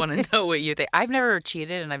really want to know what you think. I've never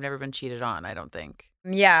cheated, and I've never been cheated on, I don't think.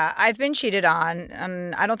 Yeah, I've been cheated on,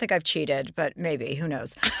 and I don't think I've cheated, but maybe, who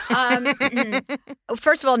knows?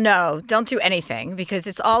 First of all, no, don't do anything because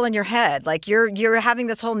it's all in your head. Like you're having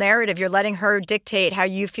this whole narrative. You're letting her dictate how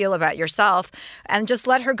you feel about yourself, and just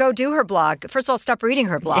let her go do her blog. First of all, stop reading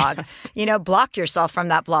her blog. Yes. Block yourself from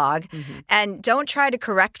that blog, and don't try to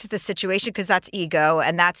correct the situation because that's ego,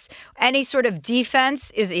 and that's any sort of defense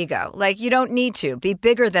is ego. Like you don't need to be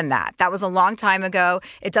bigger than that. That was a long time ago.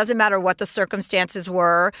 It doesn't matter what the circumstances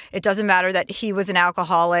were. It doesn't matter that he was an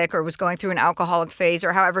alcoholic or was going through an alcoholic phase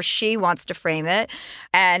or however she wants to frame it.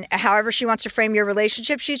 And however she wants to frame your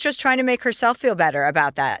relationship, she's just trying to make herself feel better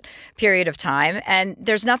about that period of time. And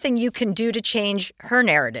there's nothing you can do to change her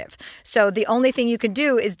narrative. So the only thing you can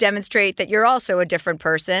do is demonstrate that you're also a different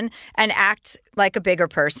person and act like a bigger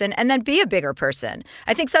person and then be a bigger person.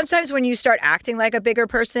 I think sometimes when you start acting like a bigger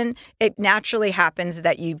person, it naturally happens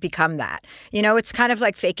that you become that. It's kind of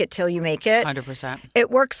like fake it till you make it. 100%. It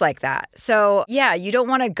works like that. So, yeah, you don't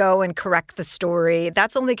want to go and correct the story.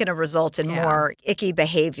 That's only going to result in more icky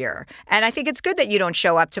behavior. And I think it's good that you don't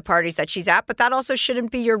show up to parties that she's at, but that also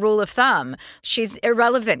shouldn't be your rule of thumb. She's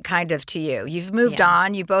irrelevant kind of to you. You've moved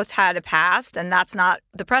on. You both had a past, and that's not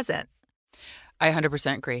the present. I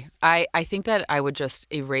 100% agree. I think that I would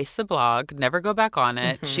just erase the blog, never go back on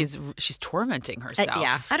it. Mm-hmm. She's tormenting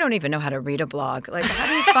herself. I don't even know how to read a blog. Like, how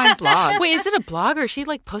do you find blogs? Wait, is it a blog or is she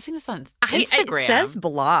like posting this on Instagram? It says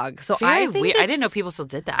blog. So Very I think weird. I didn't know people still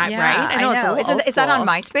did that. Right? I know. It's a little is that on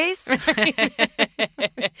MySpace?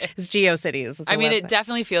 It's GeoCities. I mean, it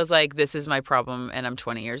definitely feels like this is my problem and I'm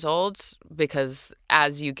 20 years old because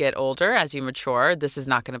as you get older, as you mature, this is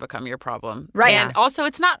not going to become your problem. Right. And also,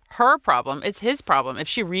 it's not her problem. It's his problem. If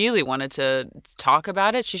she really wanted to talk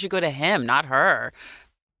about it, she should go to him, not her.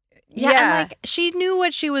 Yeah, and like she knew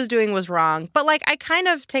what she was doing was wrong. But like I kind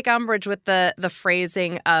of take umbrage with the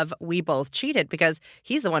phrasing of we both cheated because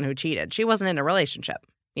he's the one who cheated. She wasn't in a relationship,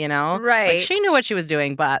 you know? Right. Like she knew what she was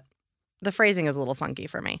doing, but the phrasing is a little funky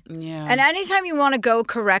for me. Yeah. And anytime you want to go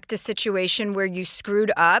correct a situation where you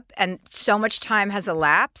screwed up and so much time has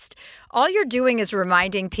elapsed, all you're doing is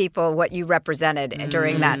reminding people what you represented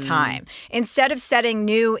during that time. Instead of setting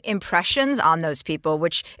new impressions on those people,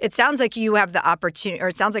 which it sounds like you have the opportunity, or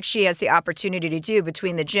it sounds like she has the opportunity to do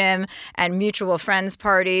between the gym and mutual friends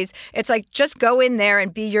parties. It's like just go in there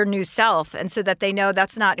and be your new self, and so that they know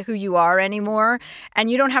that's not who you are anymore.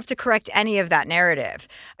 And you don't have to correct any of that narrative.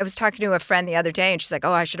 I was talking to a friend the other day and she's like,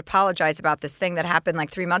 oh, I should apologize about this thing that happened like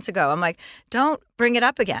 3 months ago. I'm like, don't bring it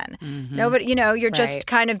up again. Nobody, you're just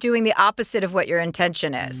kind of doing the opposite of what your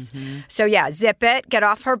intention is. So yeah, zip it, get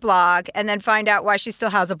off her blog, and then find out why she still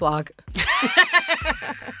has a blog.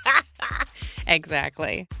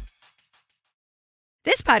 Exactly.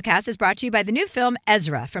 This podcast is brought to you by the new film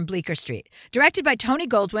Ezra from Bleecker Street, directed by Tony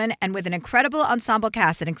Goldwyn and with an incredible ensemble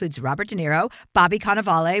cast that includes Robert De Niro, Bobby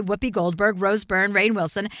Cannavale, Whoopi Goldberg, Rose Byrne, Rainn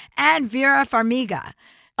Wilson, and Vera Farmiga.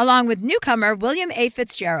 Along with newcomer William A.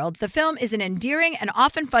 Fitzgerald, the film is an endearing and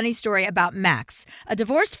often funny story about Max, a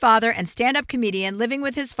divorced father and stand-up comedian living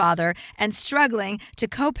with his father and struggling to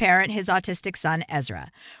co-parent his autistic son, Ezra.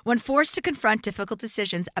 When forced to confront difficult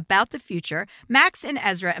decisions about the future, Max and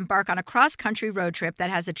Ezra embark on a cross-country road trip that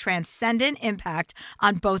has a transcendent impact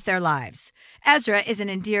on both their lives. Ezra is an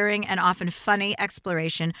endearing and often funny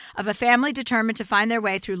exploration of a family determined to find their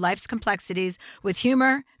way through life's complexities with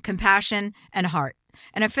humor, compassion, and heart.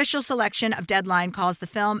 An official selection of Deadline calls the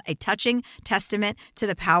film a touching testament to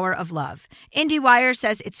the power of love. IndieWire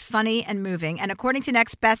says it's funny and moving, and according to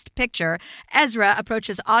Next Best Picture, Ezra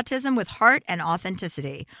approaches autism with heart and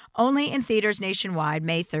authenticity. Only in theaters nationwide,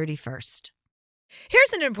 May 31st.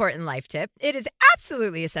 Here's an important life tip. It is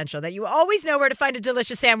absolutely essential that you always know where to find a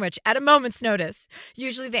delicious sandwich at a moment's notice.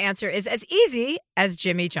 Usually the answer is as easy as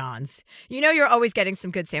Jimmy John's. You know you're always getting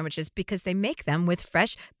some good sandwiches because they make them with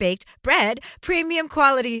fresh baked bread, premium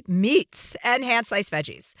quality meats, and hand-sliced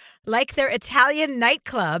veggies. Like their Italian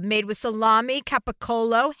nightclub made with salami,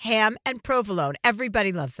 capicola, ham, and provolone.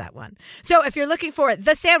 Everybody loves that one. So if you're looking for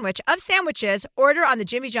the sandwich of sandwiches, order on the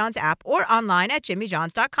Jimmy John's app or online at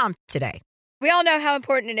jimmyjohns.com today. We all know how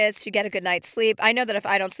important it is to get a good night's sleep. I know that if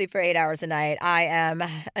I don't sleep for 8 hours a night, I am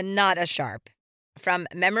not as sharp. From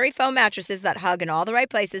memory foam mattresses that hug in all the right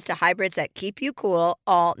places to hybrids that keep you cool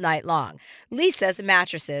all night long, Lisa's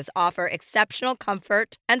mattresses offer exceptional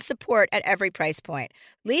comfort and support at every price point.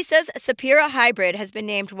 Lisa's Sapira Hybrid has been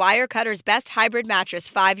named Wirecutter's best hybrid mattress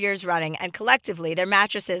 5 years running, and collectively their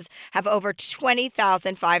mattresses have over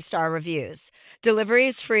 20,000 five-star reviews. Delivery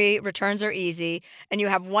is free, returns are easy, and you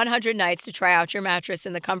have 100 nights to try out your mattress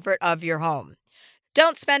in the comfort of your home.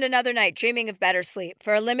 Don't spend another night dreaming of better sleep.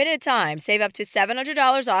 For a limited time, save up to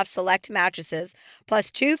 $700 off select mattresses, plus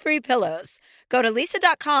 2 free pillows. Go to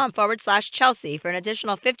lisa.com/Chelsea for an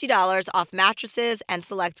additional $50 off mattresses and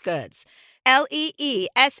select goods.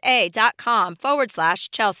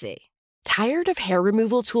 LEESA.com/Chelsea. Tired of hair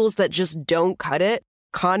removal tools that just don't cut it?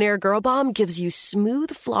 Conair Girl Bomb gives you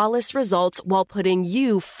smooth, flawless results while putting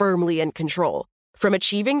you firmly in control. From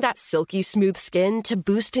achieving that silky smooth skin to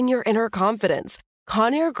boosting your inner confidence,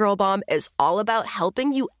 Conair Girl Bomb is all about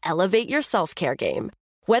helping you elevate your self-care game.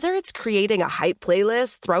 Whether it's creating a hype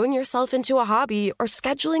playlist, throwing yourself into a hobby, or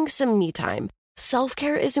scheduling some me time,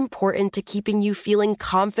 self-care is important to keeping you feeling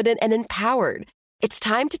confident and empowered. It's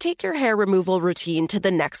time to take your hair removal routine to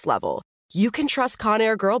the next level. You can trust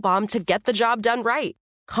Conair Girl Bomb to get the job done right.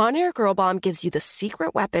 Conair Girl Bomb gives you the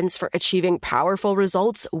secret weapons for achieving powerful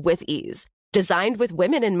results with ease. Designed with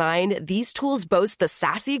women in mind, these tools boast the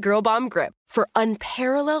sassy Girl Bomb grip for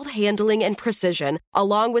unparalleled handling and precision,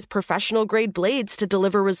 along with professional-grade blades to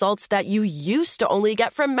deliver results that you used to only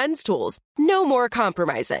get from men's tools. No more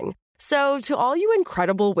compromising. So, to all you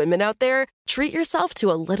incredible women out there, treat yourself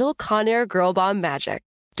to a little Conair Girl Bomb magic.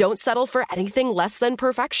 Don't settle for anything less than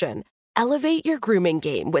perfection. Elevate your grooming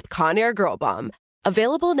game with Conair Girl Bomb.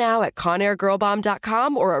 Available now at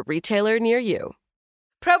ConairGirlBomb.com or a retailer near you.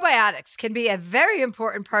 Probiotics can be a very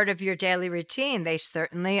important part of your daily routine. They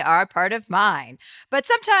certainly are part of mine. But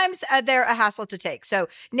sometimes they're a hassle to take. So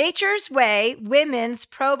Nature's Way Women's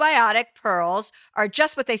Probiotic Pearls are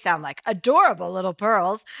just what they sound like. Adorable little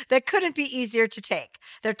pearls that couldn't be easier to take.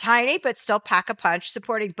 They're tiny but still pack a punch,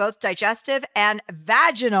 supporting both digestive and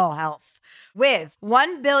vaginal health. With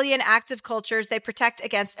 1 billion active cultures, they protect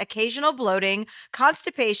against occasional bloating,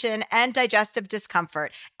 constipation, and digestive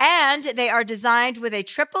discomfort. And they are designed with a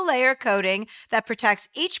triple-layer coating that protects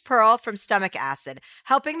each pearl from stomach acid,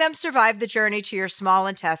 helping them survive the journey to your small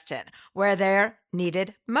intestine, where they're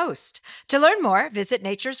needed most. To learn more, visit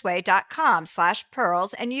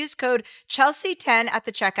naturesway.com/pearls and use code Chelsea10 at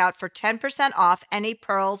the checkout for 10% off any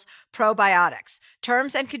Pearls probiotics.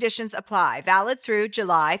 Terms and conditions apply. Valid through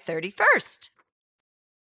July 31st.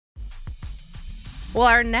 Well,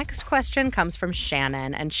 our next question comes from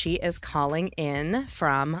Shannon, and she is calling in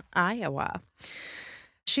from Iowa.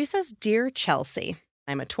 She says, "Dear Chelsea,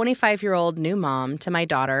 I'm a 25-year-old new mom to my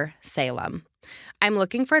daughter, Salem. I'm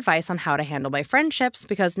looking for advice on how to handle my friendships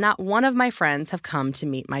because not one of my friends have come to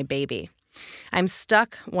meet my baby. I'm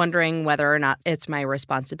stuck wondering whether or not it's my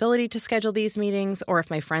responsibility to schedule these meetings or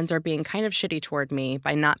if my friends are being kind of shitty toward me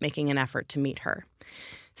by not making an effort to meet her.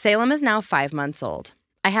 Salem is now 5 months old.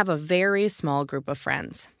 I have a very small group of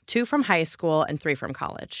friends, 2 from high school and 3 from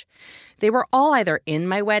college. They were all either in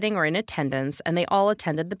my wedding or in attendance, and they all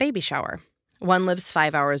attended the baby shower. One lives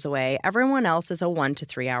 5 hours away. Everyone else is a 1 to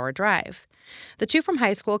 3 hour drive. The 2 from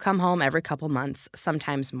high school come home every couple months,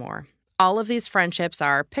 sometimes more. All of these friendships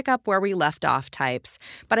are pick up where we left off types,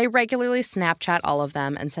 but I regularly Snapchat all of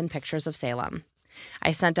them and send pictures of Salem.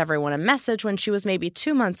 I sent everyone a message when she was maybe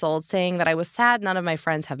 2 months old saying that I was sad none of my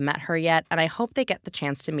friends have met her yet, and I hope they get the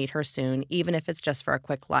chance to meet her soon, even if it's just for a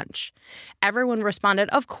quick lunch. Everyone responded,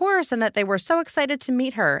 of course, and that they were so excited to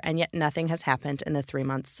meet her, and yet nothing has happened in the 3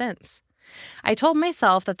 months since. I told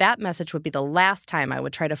myself that that message would be the last time I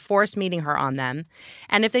would try to force meeting her on them,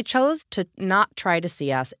 and if they chose to not try to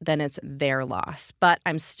see us, then it's their loss. But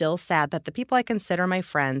I'm still sad that the people I consider my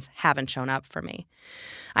friends haven't shown up for me.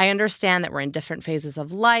 I understand that we're in different phases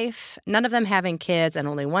of life, none of them having kids and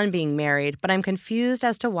only one being married, but I'm confused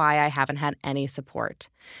as to why I haven't had any support.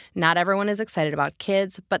 Not everyone is excited about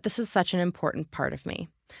kids, but this is such an important part of me.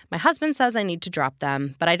 My husband says I need to drop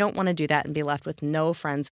them, but I don't want to do that and be left with no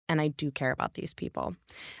friends, and I do care about these people.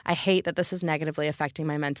 I hate that this is negatively affecting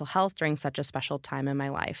my mental health during such a special time in my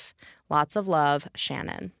life. Lots of love,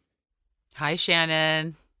 Shannon." Hi,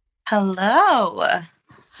 Shannon. Hello.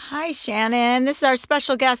 Hi, Shannon. This is our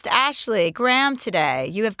special guest, Ashley Graham, today.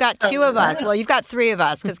 You have got 2 of us. Well, you've got 3 of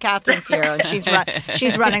us because Catherine's here and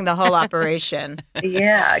she's running the whole operation.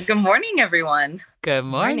 Yeah. Good morning, everyone. Good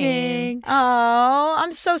morning. Oh,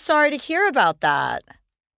 I'm so sorry to hear about that.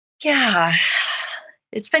 Yeah.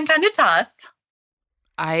 It's been kind of tough.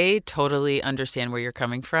 I totally understand where you're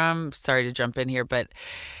coming from. Sorry to jump in here, but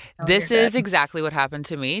Oh, this you're is good. exactly what happened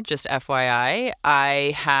to me. Just FYI,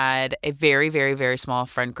 I had a very, very, very small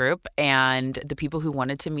friend group, and the people who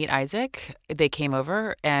wanted to meet Isaac, they came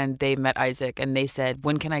over and they met Isaac, and they said,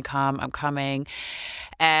 "When can I come? I'm coming."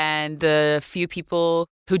 And the few people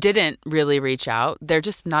who didn't really reach out, they're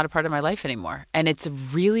just not a part of my life anymore. And it's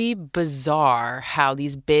really bizarre how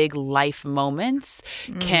these big life moments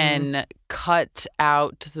can cut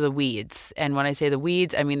out the weeds. And when I say the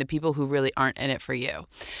weeds, I mean the people who really aren't in it for you.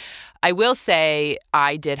 I will say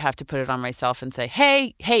I did have to put it on myself and say,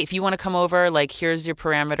 hey, if you want to come over, like, here's your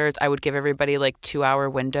parameters. I would give everybody like 2-hour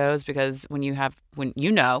windows because when you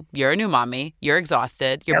know, you're a new mommy, you're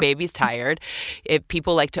exhausted, your baby's tired.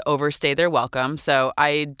 People like to overstay their welcome. So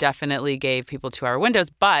I definitely gave people 2-hour windows.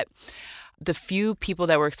 But the few people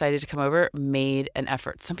that were excited to come over made an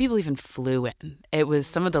effort. Some people even flew in. It was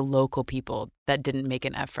some of the local people that didn't make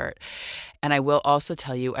an effort. And I will also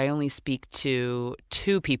tell you, I only speak to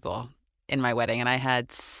 2 people in my wedding, and I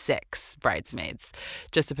had 6 bridesmaids,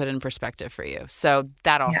 just to put it in perspective for you. So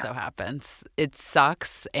that also happens. It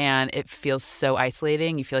sucks, and it feels so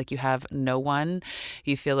isolating. You feel like you have no one.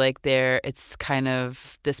 You feel like it's kind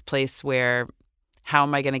of this place where, how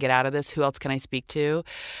am I going to get out of this? Who else can I speak to?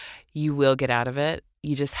 You will get out of it.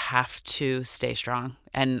 You just have to stay strong.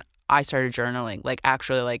 And I started journaling,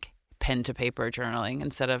 actually pen to paper journaling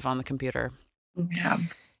instead of on the computer. Yeah.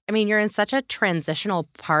 I mean, you're in such a transitional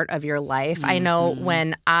part of your life. I know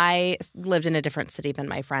when I lived in a different city than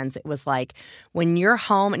my friends, it was like when you're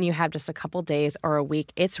home and you have just a couple days or a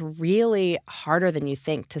week, it's really harder than you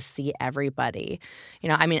think to see everybody.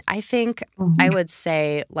 I mean, I think I would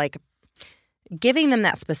say like giving them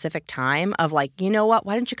that specific time of like, you know what,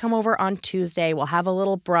 why don't you come over on Tuesday? We'll have a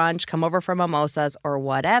little brunch, come over for mimosas or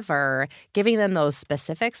whatever. Giving them those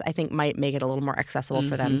specifics, I think might make it a little more accessible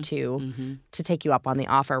for them to take you up on the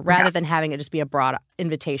offer rather than having it just be a broad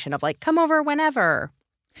invitation of like, come over whenever.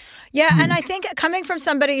 Yeah, and I think coming from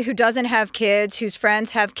somebody who doesn't have kids, whose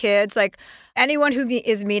friends have kids, like anyone who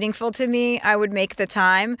is meaningful to me, I would make the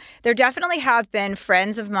time. There definitely have been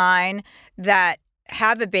friends of mine that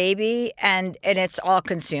have a baby and it's all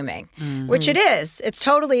consuming, which it is. It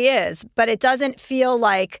totally is. But it doesn't feel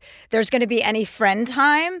like there's going to be any friend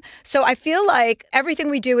time. So I feel like everything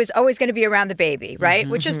we do is always going to be around the baby, right?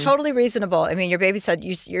 Which is totally reasonable. I mean, your baby said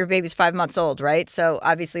your baby's 5 months old, right? So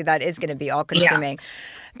obviously that is going to be all consuming. Yeah.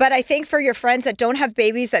 But I think for your friends that don't have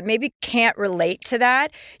babies that maybe can't relate to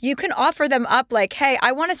that, you can offer them up like, hey,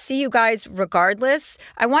 I want to see you guys regardless.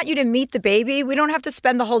 I want you to meet the baby. We don't have to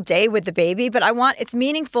spend the whole day with the baby, but it's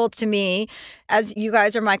meaningful to me, as you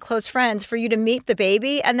guys are my close friends, for you to meet the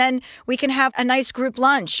baby. And then we can have a nice group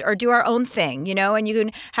lunch or do our own thing, and you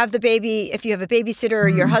can have the baby, if you have a babysitter or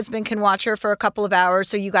your husband can watch her for a couple of hours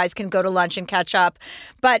so you guys can go to lunch and catch up.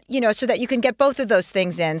 But, so that you can get both of those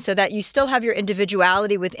things in so that you still have your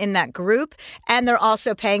individuality within that group. And they're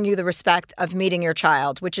also paying you the respect of meeting your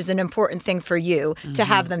child, which is an important thing for you to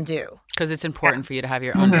have them do. Because it's important for you to have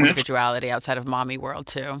your own individuality outside of mommy world,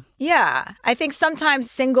 too. Yeah. I think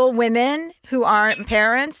sometimes single women who aren't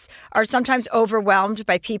parents are sometimes overwhelmed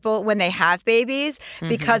by people when they have babies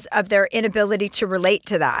because of their inability to relate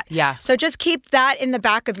to that. Yeah. So just keep that in the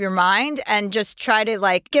back of your mind and just try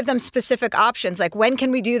to give them specific options. Like, when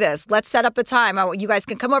can we do this? Let's set up a time. You guys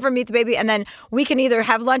can come over and meet the baby, and then we can either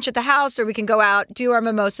have lunch at the house or we can go out, do our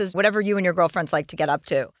mimosas, whatever you and your girlfriends like to get up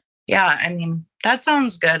to. Yeah, I mean, that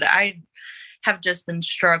sounds good. I have just been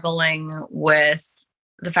struggling with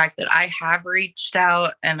the fact that I have reached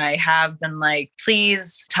out and I have been like,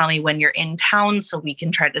 please tell me when you're in town so we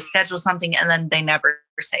can try to schedule something. And then they never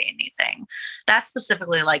say anything. That's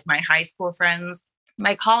specifically like my high school friends.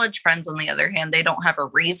 My college friends, on the other hand, they don't have a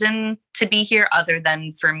reason to be here other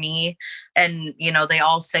than for me. And, they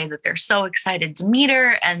all say that they're so excited to meet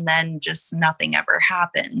her, and then just nothing ever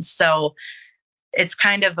happens. So it's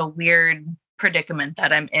kind of a weird predicament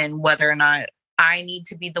that I'm in, whether or not I need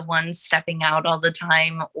to be the one stepping out all the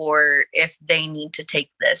time or if they need to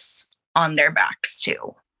take this on their backs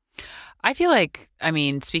too. I feel like,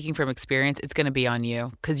 speaking from experience, it's going to be on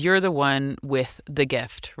you because you're the one with the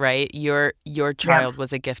gift, right? Your child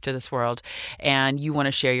was a gift to this world, and you want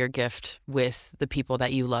to share your gift with the people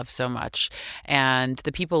that you love so much. And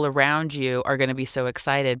the people around you are going to be so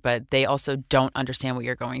excited, but they also don't understand what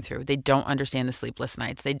you're going through. They don't understand the sleepless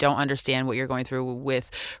nights. They don't understand what you're going through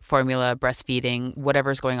with formula, breastfeeding,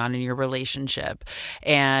 whatever's going on in your relationship.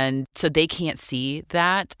 And so they can't see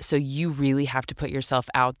that. So you really have to put yourself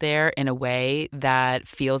out there in a way that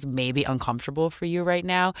feels maybe uncomfortable for you right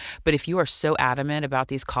now. But if you are so adamant about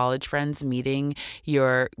these college friends meeting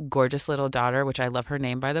your gorgeous little daughter, which I love her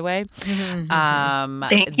name, by the way.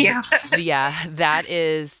 Thank you. That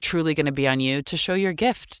is truly going to be on you to show your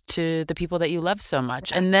gift to the people that you love so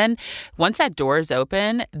much. And then once that door is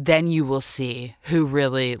open, then you will see who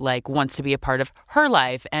really wants to be a part of her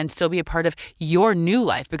life and still be a part of your new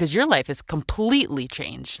life, because your life is completely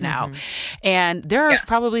changed now. And there are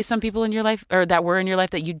probably some people in your life, or that were in your life,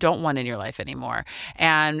 that you don't want in your life anymore.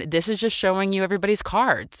 And this is just showing you everybody's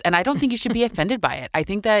cards. And I don't think you should be offended by it. I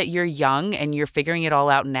think that you're young and you're figuring it all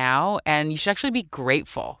out now, and you should actually be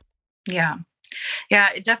grateful. Yeah. Yeah,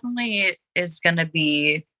 it definitely is going to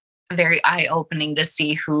be very eye-opening to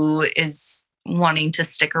see who is wanting to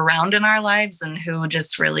stick around in our lives and who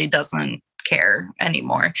just really doesn't care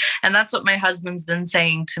anymore. And that's what my husband's been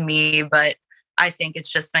saying to me, but I think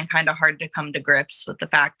it's just been kind of hard to come to grips with the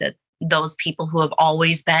fact that those people who have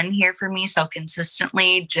always been here for me so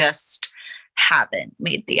consistently just haven't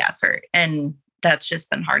made the effort. And that's just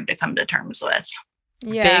been hard to come to terms with.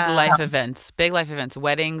 Yeah. Big life events,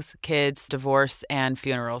 weddings, kids, divorce, and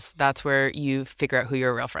funerals. That's where you figure out who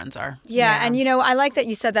your real friends are. Yeah. And, I like that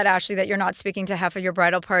you said that, Ashley, that you're not speaking to half of your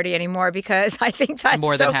bridal party anymore, because I think that's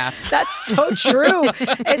more than half. That's so true.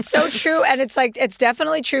 It's so true. And it's like, it's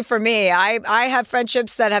definitely true for me. I have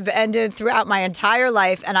friendships that have ended throughout my entire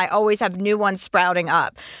life, and I always have new ones sprouting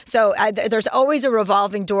up. So there's always a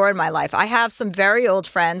revolving door in my life. I have some very old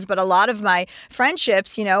friends, but a lot of my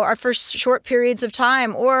friendships, are for short periods of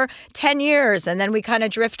time or 10 years, and then we kind of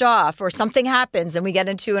drift off, or something happens and we get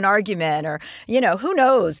into an argument, or, who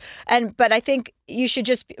knows. But I think you should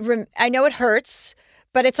just, I know it hurts,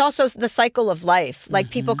 but it's also the cycle of life. Like,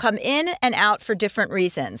 people come in and out for different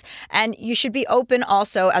reasons. And you should be open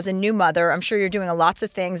also as a new mother. I'm sure you're doing lots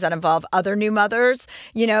of things that involve other new mothers.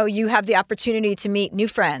 You have the opportunity to meet new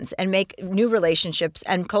friends and make new relationships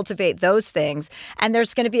and cultivate those things. And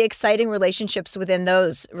there's going to be exciting relationships within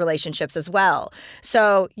those relationships as well.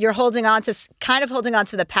 So you're holding on to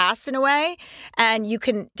the past in a way. And you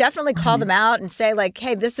can definitely call them out and say, like,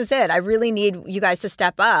 hey, this is it. I really need you guys to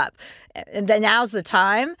step up. And then now's the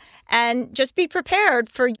time, and just be prepared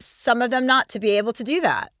for some of them not to be able to do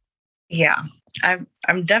that. Yeah,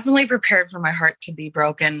 I'm definitely prepared for my heart to be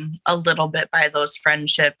broken a little bit by those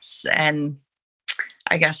friendships. And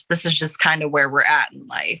I guess this is just kind of where we're at in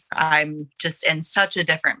life. I'm just in such a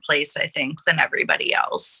different place, I think, than everybody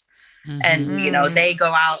else. And, they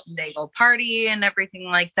go out and they go party and everything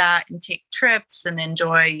like that, and take trips and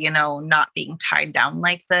enjoy, not being tied down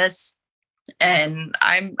like this. And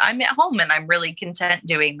I'm at home and I'm really content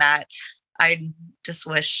doing that. I just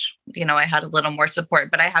wish, I had a little more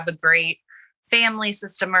support, but I have a great family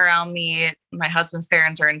system around me. My husband's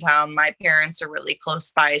parents are in town. My parents are really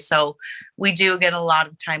close by. So we do get a lot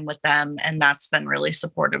of time with them. And that's been really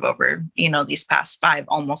supportive over, these past 5,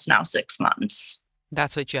 almost now 6 months.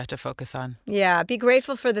 That's what you have to focus on. Yeah. Be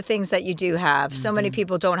grateful for the things that you do have. So many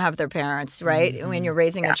people don't have their parents, right? When you're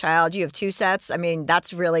raising a child, you have 2 sets. I mean,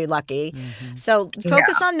 that's really lucky. So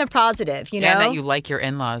focus on the positive, And that you like your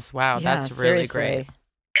in-laws. Wow. That's really great.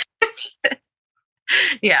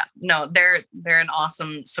 Yeah, no, they're an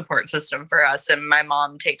awesome support system for us. And my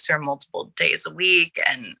mom takes her multiple days a week.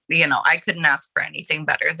 And, I couldn't ask for anything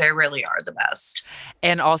better. They really are the best.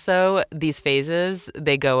 And also, these phases,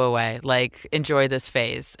 they go away. Like, enjoy this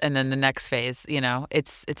phase. And then the next phase,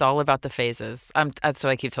 it's all about the phases. That's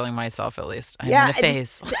what I keep telling myself, at least. I'm in a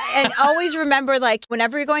phase. And always remember, like,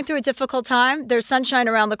 whenever you're going through a difficult time, there's sunshine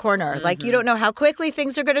around the corner. Like, you don't know how quickly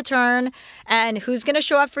things are going to turn and who's going to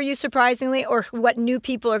show up for you surprisingly, or what new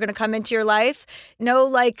people are going to come into your life. No,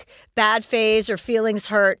 like, bad phase or feelings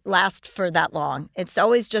hurt last for that long. It's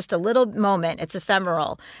always just a little moment. It's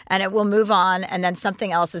ephemeral, and it will move on, and then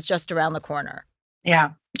something else is just around the corner.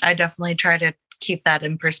 Yeah, I definitely try to keep that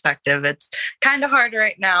in perspective. It's kind of hard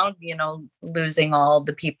right now, losing all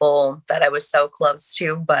the people that I was so close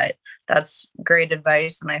to, but that's great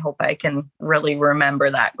advice. And I hope I can really remember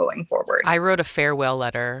that going forward. I wrote a farewell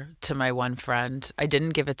letter to my one friend. I didn't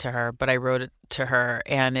give it to her, but I wrote it to her,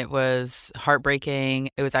 and it was heartbreaking.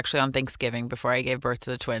 It was actually on Thanksgiving before I gave birth to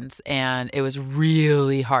the twins, and it was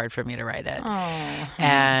really hard for me to write it. Oh.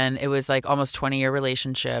 And it was like almost 20-year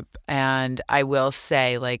relationship. And I will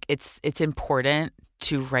say, like, it's important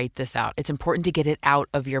to write this out. It's important to get it out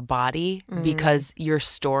of your body because you're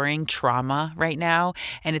storing trauma right now.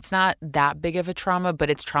 And it's not that big of a trauma, but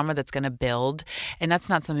it's trauma that's going to build. And that's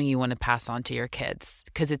not something you want to pass on to your kids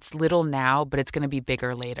because it's little now, but it's going to be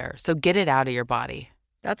bigger later. So get it out of your body.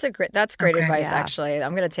 That's great advice, Yeah. actually.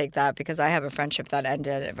 I'm going to take that because I have a friendship that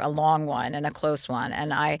ended, a long one and a close one.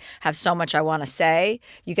 And I have so much I want to say.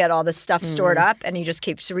 You get all this stuff stored up and you just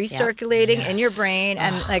keep recirculating in your brain.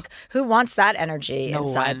 And like, who wants that energy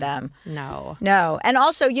inside them? No. No. And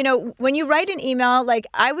also, when you write an email, like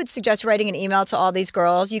I would suggest writing an email to all these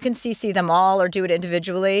girls. You can CC them all or do it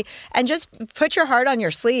individually and just put your heart on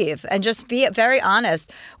your sleeve and just be very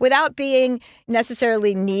honest without being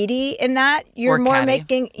necessarily needy in that. You're more catty.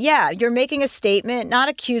 You're making a statement, not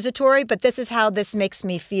accusatory, but this is how this makes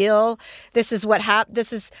me feel. This is what happened.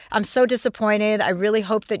 I'm so disappointed. I really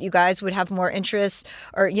hope that you guys would have more interest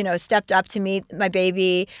or, stepped up to meet my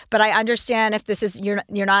baby. But I understand if this is, you're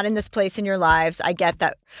not in this place in your lives. I get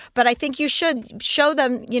that. But I think you should show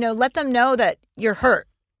them, let them know that you're hurt.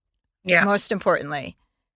 Yeah. Most importantly.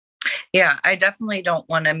 Yeah. I definitely don't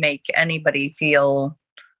want to make anybody feel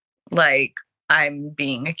like I'm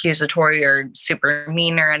being accusatory or super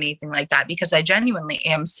mean or anything like that, because I genuinely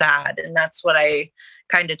am sad. And that's what I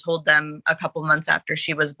kind of told them a couple months after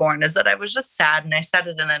she was born, is that I was just sad. And I said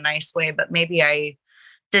it in a nice way, but maybe I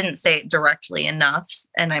didn't say it directly enough.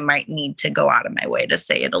 And I might need to go out of my way to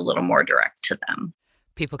say it a little more direct to them.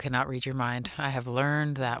 People cannot read your mind. I have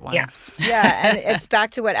learned that one. Yeah. Yeah, and it's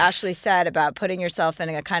back to what Ashley said about putting yourself in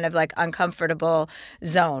a kind of like uncomfortable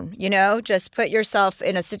zone, Just put yourself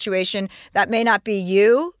in a situation that may not be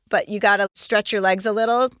you, but you got to stretch your legs a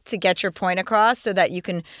little to get your point across so that you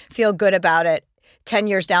can feel good about it 10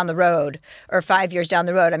 years down the road or 5 years down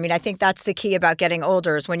the road. I mean, I think that's the key about getting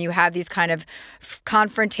older is when you have these kind of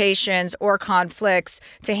confrontations or conflicts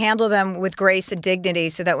to handle them with grace and dignity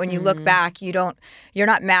so that when you look back, you're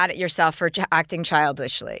not mad at yourself for acting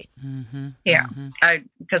childishly. Mm-hmm. Yeah.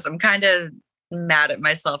 Because I'm kind of mad at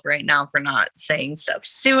myself right now for not saying stuff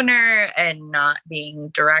sooner and not being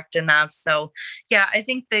direct enough. So yeah, I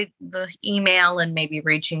think the email and maybe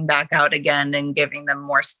reaching back out again and giving them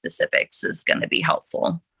more specifics is going to be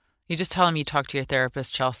helpful. You just tell them you talked to your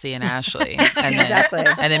therapist, Chelsea and Ashley. And Exactly.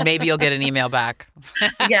 And then maybe you'll get an email back.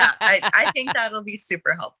 Yeah, I think that'll be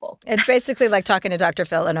super helpful. It's basically like talking to Dr.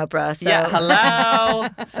 Phil and Oprah. So. Yeah, hello.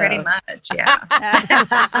 Pretty much,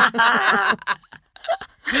 yeah.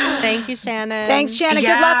 Thank you, Shannon. Thanks, Shannon.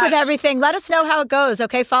 Good luck with everything. Let us know how it goes.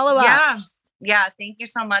 Okay, follow up. Yeah. Thank you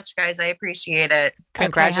so much, guys. I appreciate it.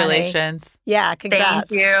 Congratulations. Okay, yeah, congrats.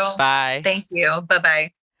 Thank you. Bye. Thank you.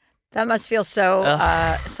 Bye-bye. That must feel so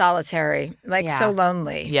solitary, so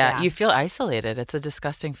lonely. Yeah, you feel isolated. It's a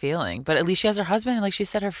disgusting feeling. But at least she has her husband and, like she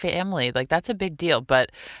said, her family. Like, that's a big deal.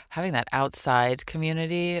 But having that outside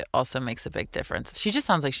community also makes a big difference. She just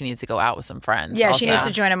sounds like she needs to go out with some friends. Yeah, also. she needs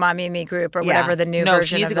to join a Mommy and Me group or whatever the new version of that is. No,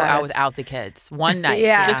 she needs to go out without the kids. One night.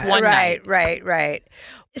 Just one night. Right.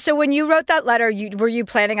 So when you wrote that letter, were you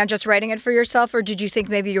planning on just writing it for yourself, or did you think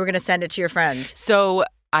maybe you were going to send it to your friend? So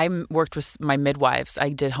I worked with my midwives.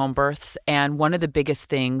 I did home births. And one of the biggest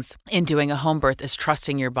things in doing a home birth is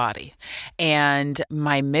trusting your body. And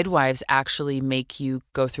my midwives actually make you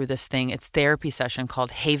go through this thing. It's therapy session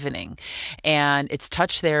called havening. And it's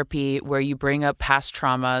touch therapy where you bring up past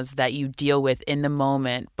traumas that you deal with in the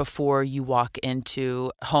moment before you walk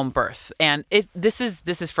into home birth. And this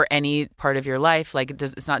is for any part of your life. Like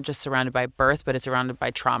it's not just surrounded by birth, but it's surrounded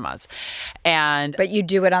by traumas. But you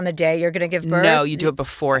do it on the day you're going to give birth? No, you do it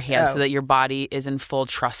beforehand so that your body is in full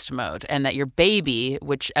trust mode and that your baby,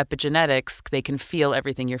 which epigenetics, they can feel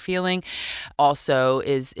everything you're feeling, also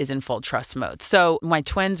is in full trust mode. So my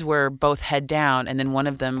twins were both head down and then one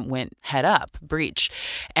of them went head up, breech,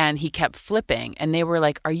 and he kept flipping. And they were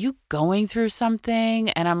like, "Are you going through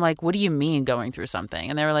something?" And I'm like, "What do you mean going through something?"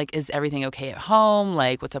 And they were like, "Is everything okay at home?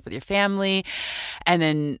 Like, what's up with your family?" And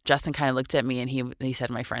then Justin kind of looked at me and he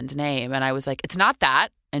said my friend's name. And I was like, "It's not that."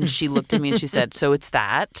 And she looked at me and she said, "So it's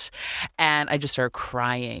that?" And I just started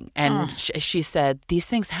crying. And she said, "These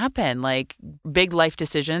things happen. Like big life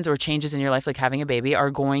decisions or changes in your life, like having a baby, are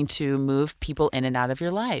going to move people in and out of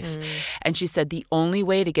your life." And she said, "The only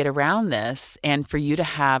way to get around this and for you to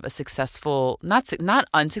have a successful, not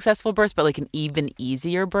unsuccessful birth, but like an even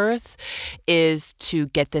easier birth is to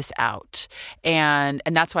get this out." And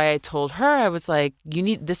that's why I told her, I was like,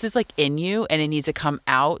 this is like in you and it needs to come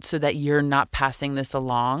out so that you're not passing this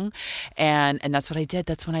along. And that's what I did.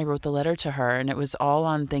 That's when I wrote the letter to her. And it was all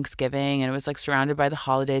on Thanksgiving and it was like surrounded by the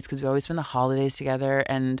holidays because we always spend the holidays together.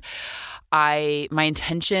 And my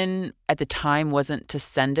intention at the time wasn't to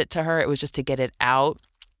send it to her. It was just to get it out.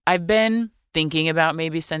 I've been thinking about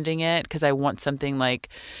maybe sending it because I want something like,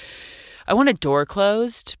 I want a door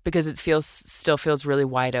closed because it still feels really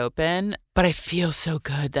wide open, but I feel so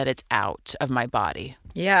good that it's out of my body.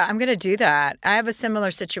 Yeah, I'm going to do that. I have a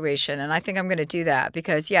similar situation, and I think I'm going to do that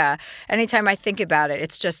because, anytime I think about it,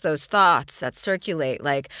 it's just those thoughts that circulate,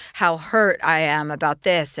 like how hurt I am about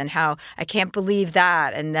this and how I can't believe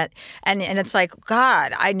that. And it's like,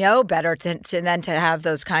 God, I know better than to have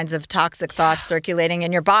those kinds of toxic thoughts circulating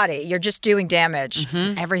in your body. You're just doing damage.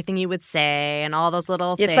 Mm-hmm. Everything you would say and all those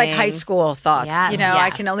little things. It's like high school thoughts. Yes, I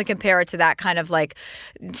can only compare it to that kind of like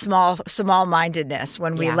small-mindedness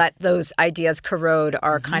when we let those ideas corrode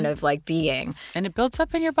our kind of like being. And it builds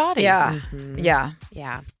up in your body. Yeah. Mm-hmm.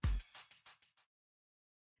 Yeah.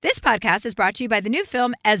 This podcast is brought to you by the new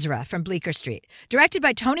film Ezra from Bleecker Street. Directed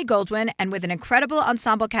by Tony Goldwyn and with an incredible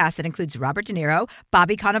ensemble cast that includes Robert De Niro,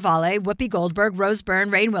 Bobby Cannavale, Whoopi Goldberg, Rose Byrne,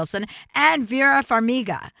 Rainn Wilson, and Vera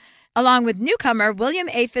Farmiga. Along with newcomer William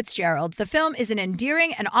A. Fitzgerald, the film is an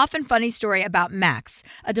endearing and often funny story about Max,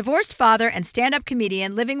 a divorced father and stand-up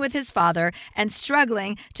comedian living with his father and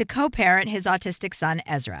struggling to co-parent his autistic son,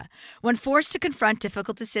 Ezra. When forced to confront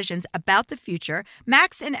difficult decisions about the future,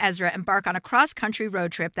 Max and Ezra embark on a cross-country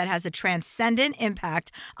road trip that has a transcendent impact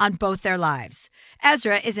on both their lives.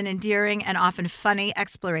 Ezra is an endearing and often funny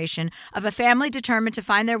exploration of a family determined to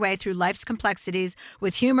find their way through life's complexities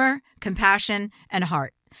with humor, compassion, and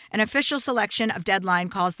heart. An official selection of Deadline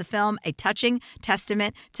calls the film a touching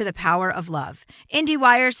testament to the power of love.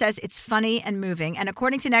 IndieWire says it's funny and moving, and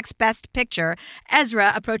according to Next Best Picture,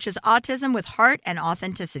 Ezra approaches autism with heart and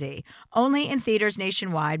authenticity. Only in theaters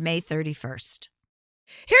nationwide, May 31st.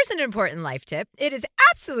 Here's an important life tip. It is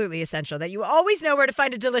absolutely essential that you always know where to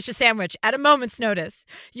find a delicious sandwich at a moment's notice.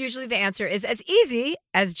 Usually the answer is as easy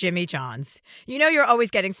as Jimmy John's. You know you're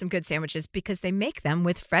always getting some good sandwiches because they make them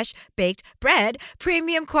with fresh baked bread,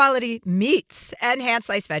 premium quality meats, and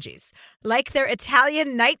hand-sliced veggies. Like their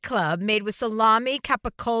Italian nightclub made with salami,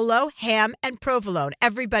 capicola, ham, and provolone.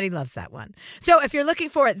 Everybody loves that one. So if you're looking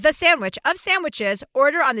for the sandwich of sandwiches,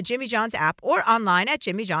 order on the Jimmy John's app or online at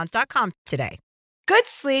jimmyjohns.com today. Good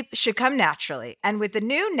sleep should come naturally, and with the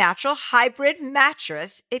new Natural Hybrid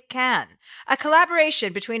mattress, it can. A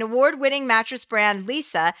collaboration between award-winning mattress brand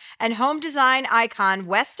Leesa and home design icon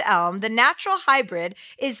West Elm, the Natural Hybrid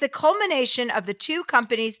is the culmination of the two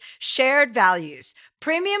companies' shared values: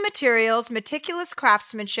 premium materials, meticulous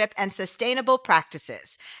craftsmanship, and sustainable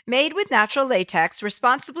practices. Made with natural latex,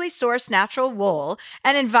 responsibly sourced natural wool,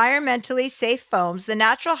 and environmentally safe foams, the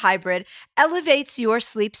Natural Hybrid elevates your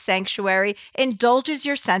sleep sanctuary, indulges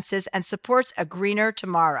your senses, and supports a greener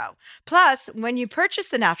tomorrow. Plus, when you purchase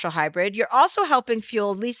the Natural Hybrid, you're also helping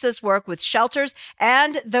fuel Lisa's work with shelters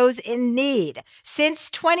and those in need.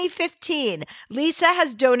 Since 2015, Lisa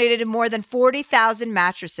has donated more than 40,000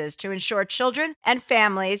 mattresses to ensure children and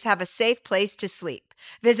families have a safe place to sleep.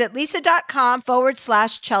 Visit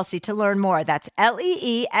lisa.com/Chelsea to learn more. That's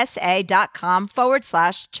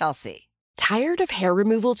LEESA.com/Chelsea. Tired of hair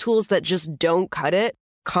removal tools that just don't cut it?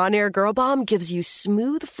 Conair Girl Bomb gives you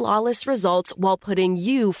smooth, flawless results while putting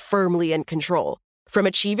you firmly in control. From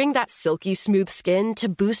achieving that silky smooth skin to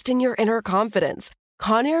boosting your inner confidence,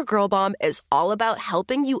 Conair Girl Bomb is all about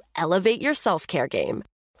helping you elevate your self-care game.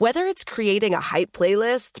 Whether it's creating a hype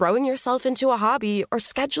playlist, throwing yourself into a hobby, or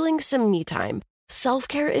scheduling some me time,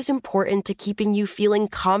 self-care is important to keeping you feeling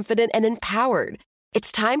confident and empowered.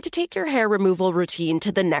 It's time to take your hair removal routine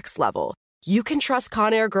to the next level. You can trust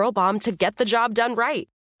Conair Girl Bomb to get the job done right.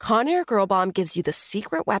 Conair Girl Bomb gives you the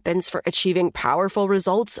secret weapons for achieving powerful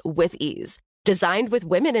results with ease. Designed with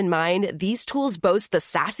women in mind, these tools boast the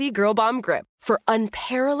sassy Girl Bomb grip for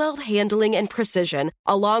unparalleled handling and precision,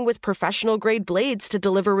 along with professional-grade blades to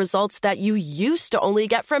deliver results that you used to only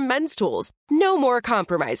get from men's tools. No more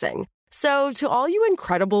compromising. So, to all you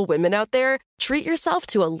incredible women out there, treat yourself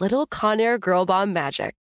to a little Conair Girl Bomb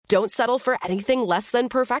magic. Don't settle for anything less than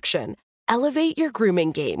perfection. Elevate your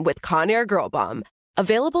grooming game with Conair Girl Bomb.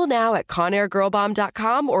 Available now at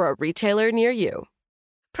ConairGirlBomb.com or a retailer near you.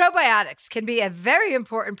 Probiotics can be a very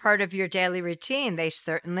important part of your daily routine. They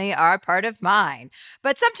certainly are part of mine.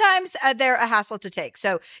 But sometimes they're a hassle to take.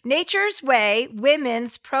 So Nature's Way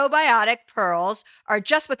Women's Probiotic Pearls are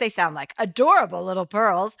just what they sound like. Adorable little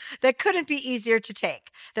pearls that couldn't be easier to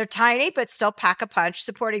take. They're tiny but still pack a punch,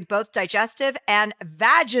 supporting both digestive and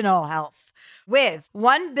vaginal health. With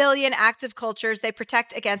 1 billion active cultures, they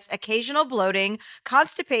protect against occasional bloating,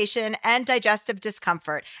 constipation, and digestive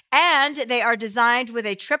discomfort. And they are designed with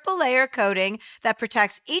a triple-layer coating that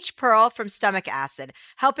protects each pearl from stomach acid,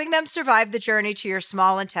 helping them survive the journey to your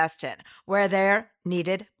small intestine, where they're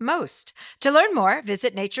needed most. To learn more,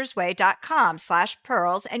 visit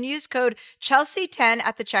naturesway.com/pearls and use code Chelsea10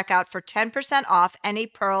 at the checkout for 10% off any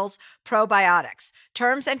Pearls probiotics.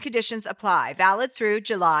 Terms and conditions apply. Valid through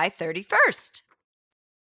July 31st.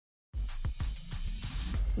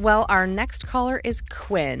 Well, our next caller is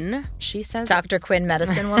Quinn. She says, Dr. Quinn,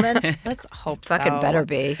 medicine woman. Let's hope so. Fucking better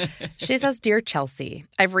be. She says, Dear Chelsea,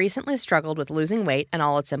 I've recently struggled with losing weight and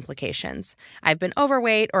all its implications. I've been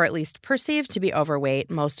overweight, or at least perceived to be overweight,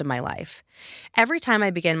 most of my life. Every time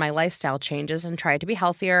I begin my lifestyle changes and try to be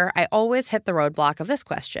healthier, I always hit the roadblock of this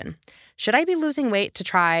question. Should I be losing weight to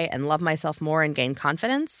try and love myself more and gain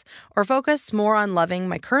confidence, or focus more on loving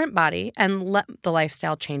my current body and let the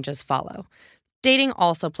lifestyle changes follow? Dating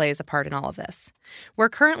also plays a part in all of this. Where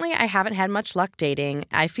currently I haven't had much luck dating,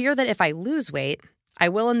 I fear that if I lose weight, I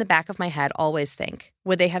will in the back of my head always think,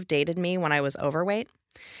 would they have dated me when I was overweight?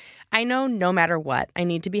 I know no matter what, I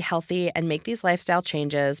need to be healthy and make these lifestyle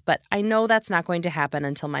changes, but I know that's not going to happen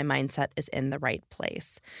until my mindset is in the right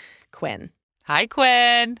place. Quinn. Hi,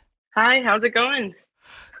 Quinn. Hi, how's it going?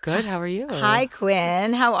 Good. How are you? Hi,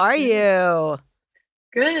 Quinn. How are you?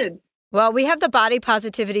 Good. Well, we have the body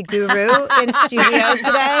positivity guru in studio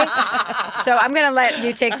today, so I'm going to let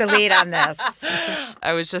you take the lead on this.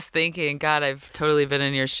 I was just thinking, God, I've totally been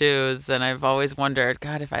in your shoes, and I've always wondered,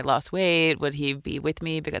 God, if I lost weight, would he be with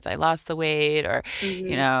me because I lost the weight? Or,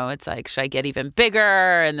 you know, it's like, should I get even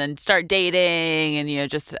bigger and then start dating and, you know,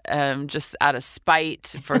 just out of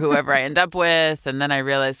spite for whoever I end up with? And then I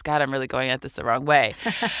realized, God, I'm really going at this the wrong way.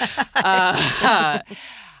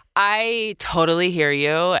 I totally hear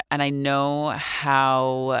you, and I know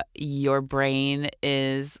how your brain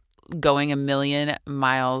is going a million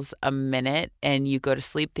miles a minute, and you go to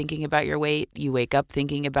sleep thinking about your weight. You wake up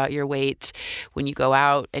thinking about your weight. When you go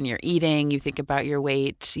out and you're eating, you think about your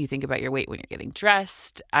weight. You think about your weight when you're getting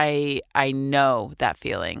dressed. I know that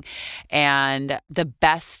feeling. And the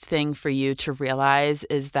best thing for you to realize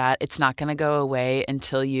is that it's not going to go away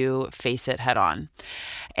until you face it head on.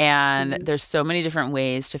 And there's so many different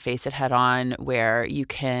ways to face it head on, where you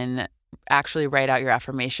can actually write out your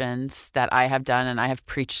affirmations that I have done and I have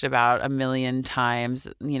preached about a million times.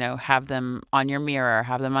 You know, have them on your mirror,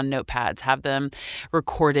 have them on notepads, have them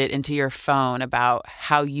recorded into your phone about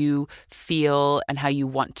how you feel and how you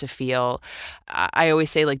want to feel. I always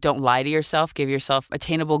say, like, don't lie to yourself. Give yourself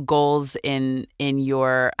attainable goals in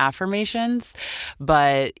your affirmations.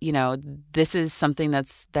 But, you know, this is something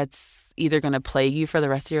that's either going to plague you for the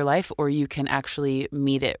rest of your life, or you can actually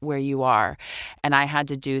meet it where you are. And I had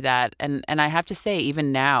to do that. And I have to say,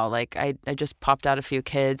 even now, like, I just popped out a few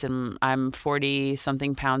kids and I'm 40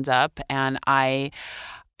 something pounds up, and I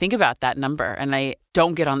think about that number, and I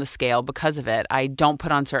don't get on the scale because of it. I don't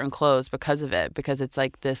put on certain clothes because of it, because it's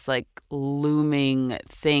like this like looming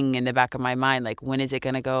thing in the back of my mind. Like, when is it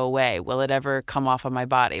going to go away? Will it ever come off of my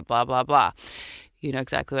body? Blah, blah, blah. You know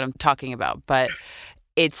exactly what I'm talking about. But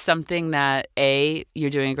it's something that, A, you're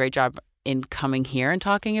doing a great job in coming here and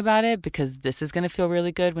talking about it, because this is going to feel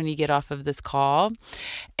really good when you get off of this call.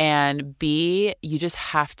 And B, you just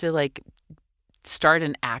have to like start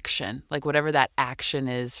an action, like whatever that action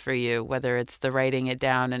is for you, whether it's the writing it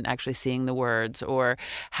down and actually seeing the words, or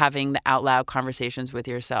having the out loud conversations with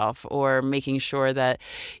yourself, or making sure that,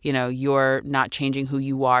 you know, you're not changing who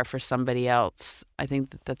you are for somebody else. I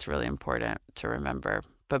think that that's really important to remember.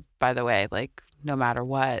 But by the way, like, no matter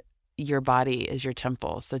what, your body is your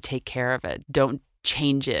temple. So take care of it. Don't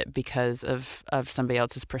change it because of somebody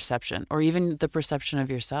else's perception, or even the perception of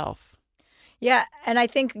yourself. Yeah. And I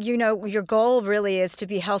think, you know, your goal really is to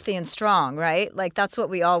be healthy and strong, right? Like, that's what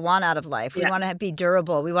we all want out of life. We want to be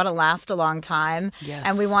durable. We want to last a long time. Yes.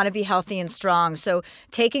 And we want to be healthy and strong. So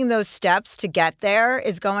taking those steps to get there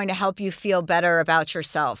is going to help you feel better about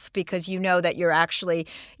yourself, because you know that you're actually,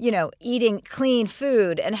 you know, eating clean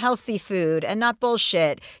food and healthy food and not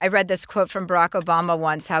bullshit. I read this quote from Barack Obama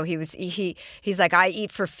once, how he's like, I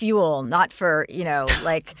eat for fuel, not for, you know,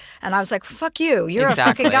 like, and I was like, fuck you. You're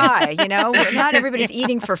Exactly. a fucking guy, you know? Not everybody's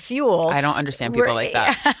eating for fuel. I don't understand people like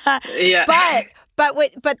that. Yeah.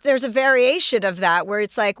 But there's a variation of that where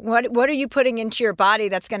it's like, what are you putting into your body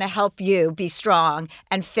that's going to help you be strong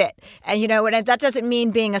and fit? And, you know, and that doesn't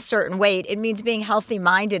mean being a certain weight. It means being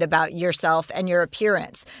healthy-minded about yourself and your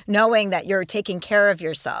appearance, knowing that you're taking care of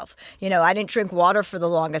yourself. You know, I didn't drink water for the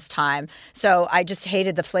longest time, so I just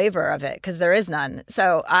hated the flavor of it because there is none.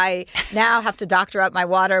 So I now have to doctor up my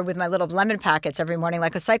water with my little lemon packets every morning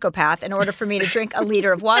like a psychopath in order for me to drink a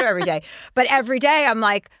liter of water every day. But every day I'm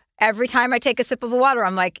like, every time I take a sip of the water,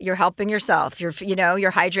 I'm like, you're helping yourself. You're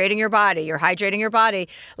hydrating your body. You're hydrating your body.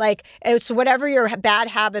 Like, it's whatever your bad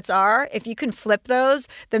habits are. If you can flip those,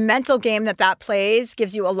 the mental game that plays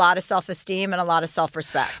gives you a lot of self-esteem and a lot of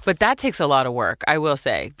self-respect. But that takes a lot of work, I will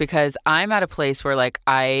say, because I'm at a place where, like,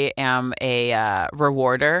 I am a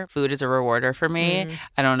rewarder. Food is a rewarder for me.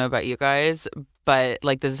 I don't know about you guys, but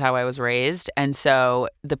like, this is how I was raised. And so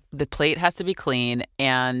the plate has to be clean.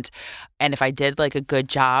 And if I did like a good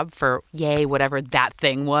job for whatever that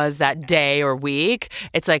thing was that day or week,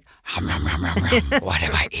 it's like, what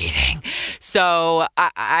am I eating? So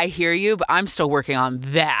I hear you, but I'm still working on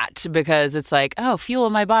that, because it's like, oh, fuel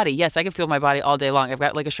my body. Yes, I can fuel my body all day long. I've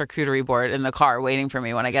got like a charcuterie board in the car waiting for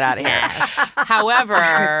me when I get out of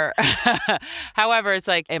here. However, it's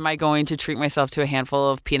like, am I going to treat myself to a handful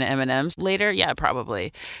of peanut M&Ms later? Yeah,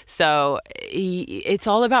 probably. So it's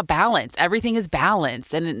all about balance. Everything is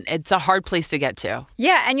balance, and it's a hard place to get to.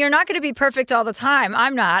 Yeah, and you're not going to be perfect all the time.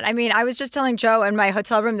 I'm not. I mean, I was just telling Joe in my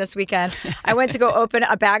hotel room this weekend, I went to go open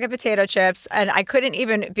a bag of potato chips, and I couldn't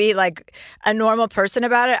even be like a normal person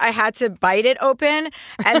about it. I had to bite it open,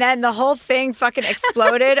 and then the whole thing fucking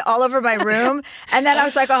exploded all over my room. And then I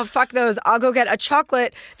was like, oh, fuck those. I'll go get a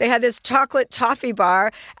chocolate. They had this chocolate toffee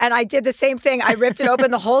bar, and I did the same thing. I ripped it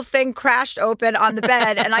open. The whole thing crashed open. open on the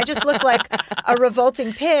bed, and I just look like a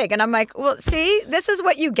revolting pig. And I'm like, well, see, this is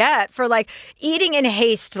what you get for like eating in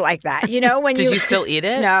haste like that. You know, when Did you still eat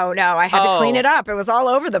it? No, I had to clean it up. It was all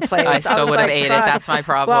over the place. I still would have ate it. That's my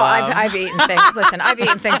problem. Well, I've eaten things. Listen, I've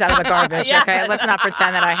eaten things out of the garbage. Okay, let's not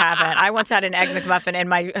pretend that I haven't. I once had an Egg McMuffin in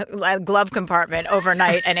my glove compartment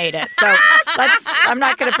overnight and ate it. So I'm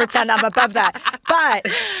not going to pretend I'm above that. But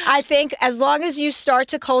I think as long as you start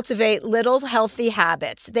to cultivate little healthy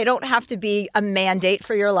habits, they don't have to be a mandate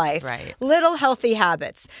for your life. Right. Little healthy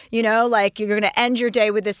habits, you know, like you're going to end your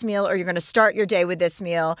day with this meal or you're going to start your day with this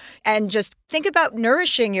meal, and just think about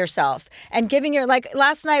nourishing yourself and giving like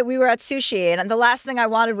last night we were at sushi and the last thing I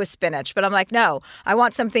wanted was spinach, but I'm like, no, I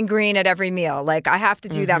want something green at every meal. Like I have to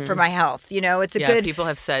do that for my health. You know, it's a good. People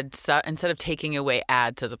have said instead of taking away,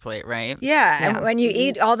 add to the plate, right? Yeah. And when you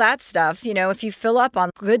eat all that stuff, you know, if you fill up on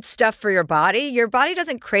good stuff for your body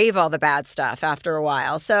doesn't crave all the bad stuff after a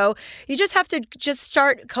while. So you just have to just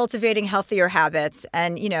start cultivating healthier habits,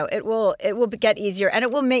 and you know, it will get easier, and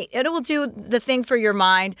it will do the thing for your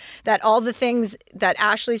mind that all the things that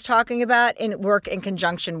Ashley's talking about work in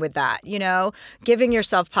conjunction with that. You know, giving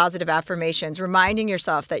yourself positive affirmations, reminding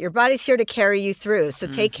yourself that your body's here to carry you through. So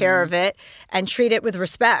take care of it and treat it with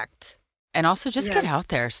respect. And also just get out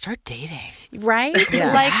there, start dating. Right? Like,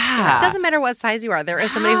 it doesn't matter what size you are. There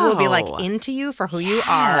is somebody who will be like into you for who you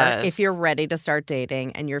are if you're ready to start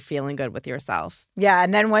dating and you're feeling good with yourself. Yeah,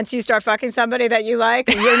 and then once you start fucking somebody that you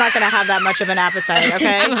like, you're not going to have that much of an appetite,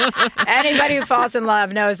 okay? Anybody who falls in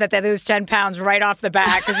love knows that they lose 10 pounds right off the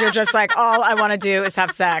bat because you're just like, all I want to do is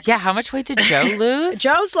have sex. Yeah, how much weight did Joe lose?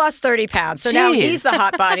 Joe's lost 30 pounds, so now he's the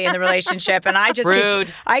hot body in the relationship, and I just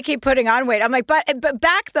keep putting on weight. I'm like, but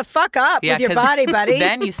back the fuck up with your body, buddy.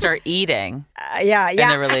 Then you start eating. In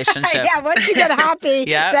the relationship. Once you get happy,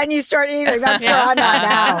 then you start eating. That's where I'm at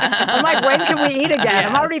now. I'm like, when can we eat again?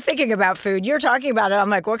 I'm already thinking about food. You're talking about it. I'm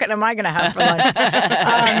like, what am I going to have for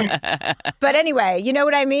lunch? But anyway, you know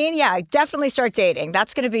what I mean? Yeah, definitely start dating.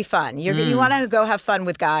 That's going to be fun. You want to go have fun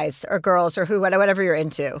with guys or girls or whatever you're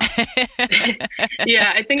into.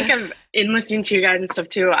 Yeah, I think in listening to you guys and stuff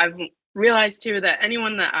too, I've realized too that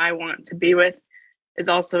anyone that I want to be with is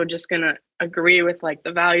also just going to agree with like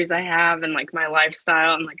the values I have and like my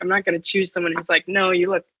lifestyle. And like, I'm not going to choose someone who's like, no, you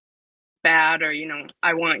look bad, or, you know,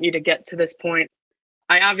 I want you to get to this point.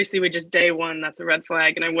 I obviously would just day one, that's a red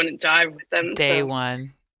flag, and I wouldn't dive with them. Day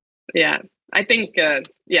one. Yeah. I think,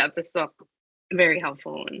 this stuff very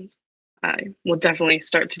helpful, and I will definitely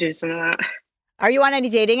start to do some of that. Are you on any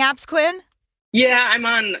dating apps, Quinn? Yeah, I'm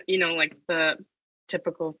on, you know, like the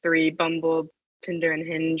typical 3, Bumble, Tinder, and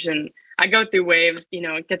Hinge, and I go through waves. You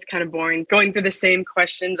know, it gets kind of boring going through the same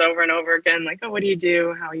questions over and over again. Like, oh, what do you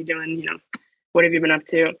do? How are you doing? You know, what have you been up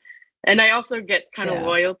to? And I also get kind of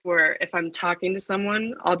loyal where if I'm talking to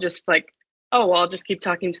someone, I'll just like, I'll just keep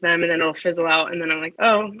talking to them, and then it'll fizzle out. And then I'm like,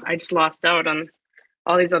 oh, I just lost out on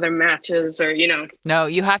all these other matches, or, you know. No,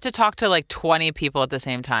 you have to talk to like 20 people at the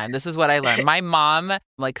same time. This is what I learned. My mom,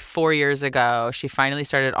 like 4 years ago, she finally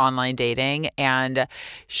started online dating, and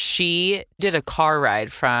she did a car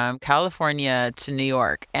ride from California to New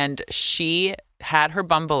York, and she had her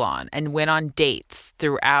Bumble on and went on dates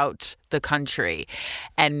throughout the country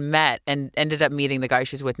and met and ended up meeting the guy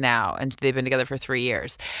she's with now. And they've been together for 3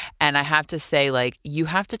 years. And I have to say, like, you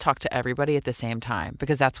have to talk to everybody at the same time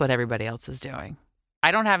because that's what everybody else is doing. I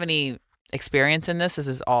don't have any experience in this. This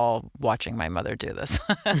is all watching my mother do this.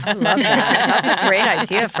 I love that. That's a great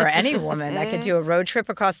idea for any woman that could do a road trip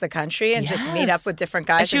across the country and just meet up with different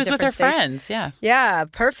guys. And she was with her friends. Yeah. Yeah.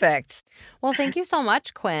 Perfect. Well, thank you so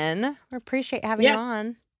much, Quinn. We appreciate having you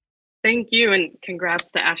on. Thank you. And congrats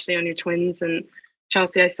to Ashley on your twins. And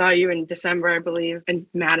Chelsea, I saw you in December, I believe, and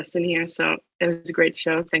Madison here. So it was a great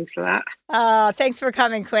show. Thanks for that. Oh, thanks for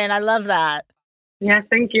coming, Quinn. I love that. Yeah.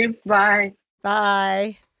 Thank you. Bye.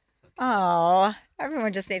 Bye. Oh,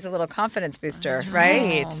 everyone just needs a little confidence booster,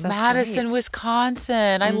 right? That's Madison, right.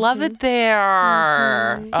 Wisconsin. I love it there.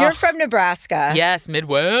 Mm-hmm. You're from Nebraska. Yes,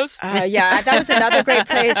 Midwest. Yeah, that was another great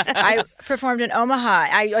place. I performed in Omaha.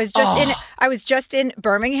 I was just in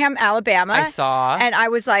Birmingham, Alabama. I saw. And I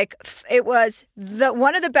was like, it was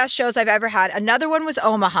one of the best shows I've ever had. Another one was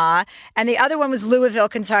Omaha, and the other one was Louisville,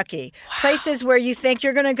 Kentucky. Wow. Places where you think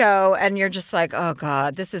you're going to go, and you're just like, oh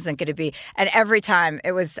God, this isn't going to be. And every time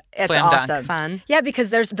it's Slam awesome. Dunk. Fun. Yeah, because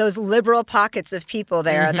there's those liberal pockets of people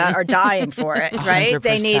there that are dying for it, right? 100%.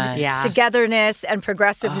 They need togetherness and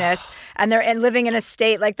progressiveness, and they're living in a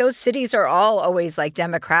state like those cities are all always like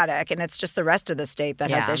democratic, and it's just the rest of the state that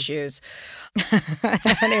has issues.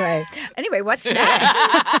 Anyway, what's next?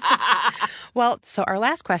 Well, so our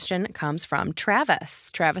last question comes from Travis.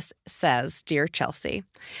 Travis says, Dear Chelsea,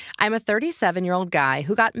 I'm a 37-year-old guy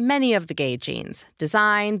who got many of the gay genes,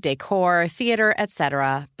 design, decor, theater,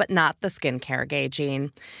 etc., but not the skincare gay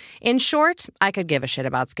gene. In short, I could give a shit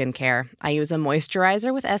about skincare. I use a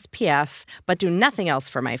moisturizer with SPF, but do nothing else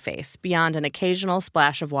for my face beyond an occasional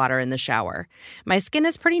splash of water in the shower. My skin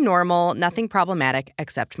is pretty normal, nothing problematic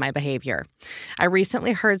except my behavior. I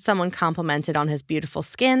recently heard someone complimented on his beautiful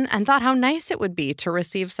skin and thought how nice it would be to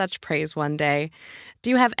receive such praise one day. Do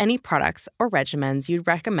you have any products or regimens you'd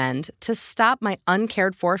recommend to stop my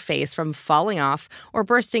uncared for face from falling off or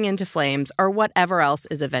bursting into flames or whatever else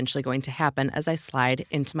is eventually going to happen as I slide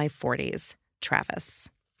into my 40s? Travis.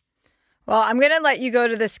 Well, I'm going to let you go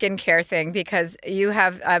to the skincare thing because you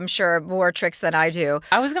have, I'm sure, more tricks than I do.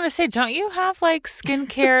 I was going to say, don't you have like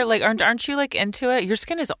skincare? Like, aren't you like into it? Your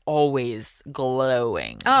skin is always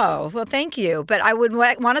glowing. Oh, well, thank you. But I would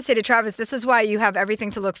want to say to Travis, this is why you have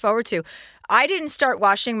everything to look forward to. I didn't start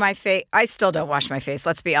washing my face. I still don't wash my face,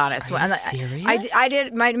 let's be honest. Are you serious? I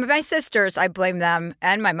did. My sisters, I blame them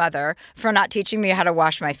and my mother for not teaching me how to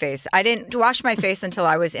wash my face. I didn't wash my face until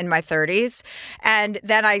I was in my 30s. And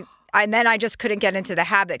then I just couldn't get into the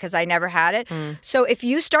habit because I never had it. So if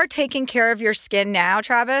you start taking care of your skin now,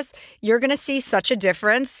 Travis, you're going to see such a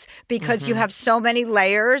difference because you have so many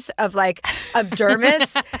layers of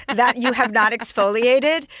dermis that you have not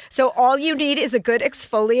exfoliated. So all you need is a good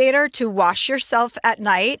exfoliator to wash yourself at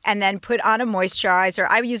night and then put on a moisturizer.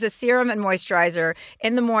 I use a serum and moisturizer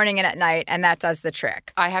in the morning and at night, and that does the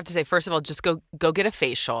trick. I have to say, first of all, just go get a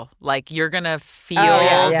facial. Like, you're going to feel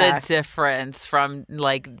the difference from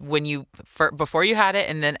like when before you had it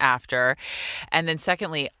and then after. And then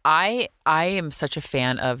secondly, I am such a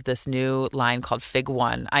fan of this new line called Fig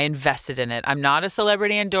One. I invested in it. I'm not a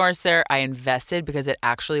celebrity endorser. I invested because it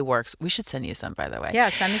actually works. We should send you some, by the way. Yeah,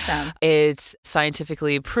 send me some. It's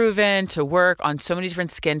scientifically proven to work on so many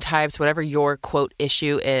different skin types, whatever your quote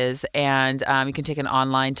issue is. And you can take an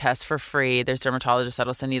online test for free. There's dermatologists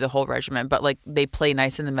that'll send you the whole regimen. But like, they play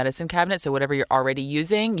nice in the medicine cabinet. So whatever you're already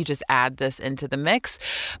using, you just add this into the mix.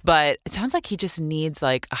 But it sounds like he just needs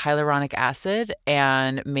like a hyaluronic acid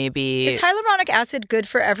and maybe... Is hyaluronic acid good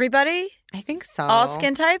for everybody? I think so. All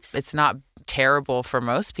skin types? It's not terrible for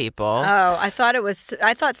most people. Oh, I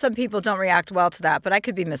thought some people don't react well to that, but I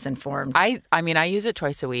could be misinformed. I mean, I use it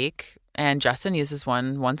twice a week. And Justin uses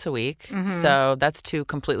one once a week. Mm-hmm. So that's two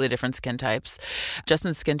completely different skin types.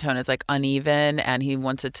 Justin's skin tone is like uneven and he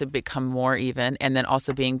wants it to become more even. And then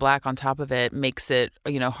also being black on top of it makes it,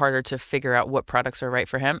 harder to figure out what products are right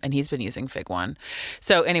for him. And he's been using Fig One.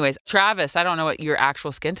 So anyways, Travis, I don't know what your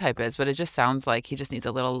actual skin type is, but it just sounds like he just needs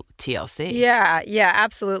a little TLC. Yeah,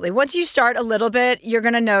 absolutely. Once you start a little bit, you're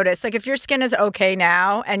going to notice. Like if your skin is okay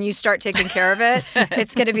now and you start taking care of it,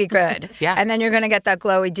 it's going to be good. Yeah. And then you're going to get that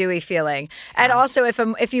glowy, dewy feeling. And also,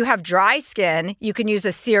 if you have dry skin, you can use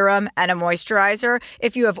a serum and a moisturizer.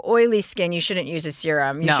 If you have oily skin, you shouldn't use a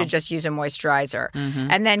serum. You should just use a moisturizer. Mm-hmm.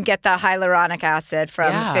 And then get the hyaluronic acid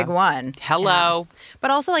from Fig One. Hello. Yeah. But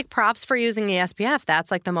also, like, props for using the SPF. That's,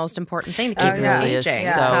 like, the most important thing to keep it really is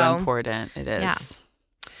so important. It is.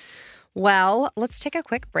 Yeah. Well, let's take a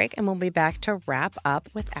quick break, and we'll be back to wrap up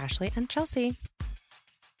with Ashley and Chelsea.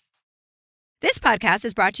 This podcast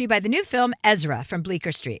is brought to you by the new film Ezra from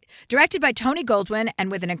Bleecker Street, directed by Tony Goldwyn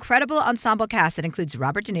and with an incredible ensemble cast that includes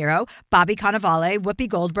Robert De Niro, Bobby Cannavale, Whoopi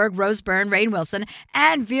Goldberg, Rose Byrne, Rainn Wilson,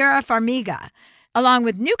 and Vera Farmiga. Along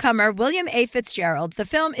with newcomer William A. Fitzgerald, the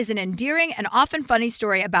film is an endearing and often funny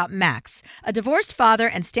story about Max, a divorced father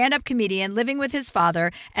and stand-up comedian living with his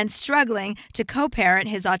father and struggling to co-parent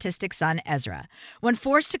his autistic son, Ezra. When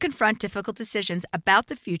forced to confront difficult decisions about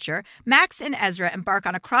the future, Max and Ezra embark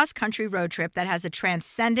on a cross-country road trip that has a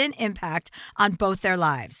transcendent impact on both their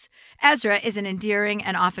lives. Ezra is an endearing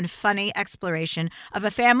and often funny exploration of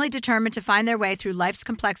a family determined to find their way through life's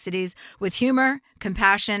complexities with humor,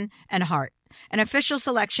 compassion, and heart. An official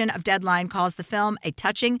selection of Deadline calls the film a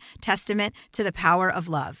touching testament to the power of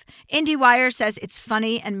love. IndieWire says it's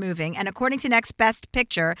funny and moving, and according to Next Best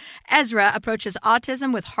Picture, Ezra approaches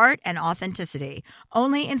autism with heart and authenticity.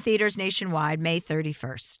 Only in theaters nationwide, May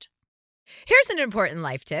 31st. Here's an important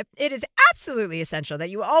life tip. It is absolutely essential that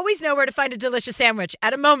you always know where to find a delicious sandwich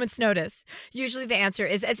at a moment's notice. Usually the answer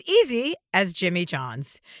is as easy as Jimmy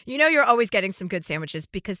John's. You know you're always getting some good sandwiches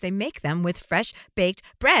because they make them with fresh baked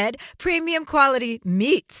bread, premium quality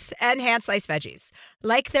meats, and hand-sliced veggies.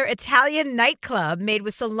 Like their Italian nightclub made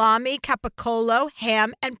with salami, capicola,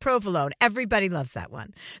 ham, and provolone. Everybody loves that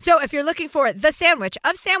one. So if you're looking for the sandwich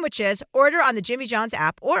of sandwiches, order on the Jimmy John's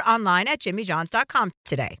app or online at jimmyjohns.com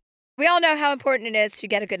today. We all know how important it is to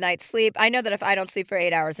get a good night's sleep. I know that if I don't sleep for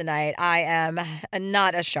 8 hours a night, I am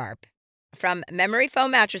not as sharp. From memory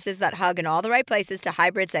foam mattresses that hug in all the right places to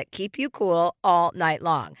hybrids that keep you cool all night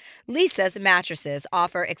long, Lisa's mattresses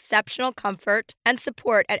offer exceptional comfort and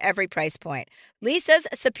support at every price point. Lisa's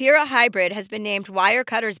Sapira Hybrid has been named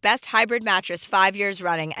Wirecutter's best hybrid mattress 5 years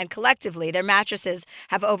running, and collectively, their mattresses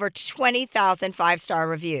have over 20,000 five-star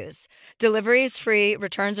reviews. Delivery is free,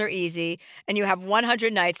 returns are easy, and you have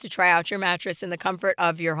 100 nights to try out your mattress in the comfort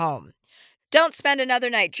of your home. Don't spend another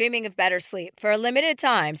night dreaming of better sleep. For a limited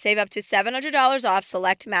time, save up to $700 off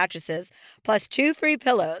select mattresses, plus 2 free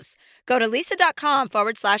pillows. Go to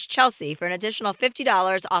lisa.com/Chelsea for an additional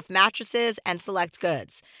 $50 off mattresses and select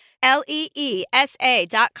goods.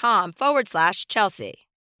 LEESA.com/Chelsea.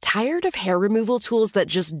 Tired of hair removal tools that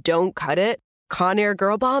just don't cut it? Conair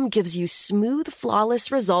Girl Bomb gives you smooth,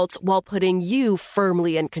 flawless results while putting you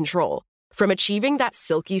firmly in control. From achieving that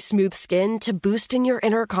silky smooth skin to boosting your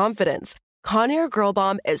inner confidence, Conair Girl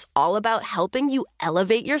Bomb is all about helping you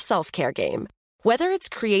elevate your self-care game. Whether it's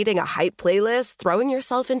creating a hype playlist, throwing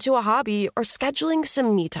yourself into a hobby, or scheduling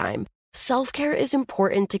some me time, self-care is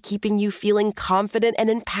important to keeping you feeling confident and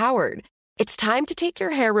empowered. It's time to take your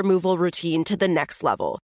hair removal routine to the next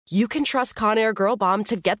level. You can trust Conair Girl Bomb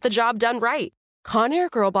to get the job done right. Conair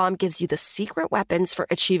Girl Bomb gives you the secret weapons for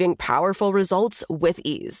achieving powerful results with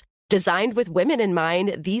ease. Designed with women in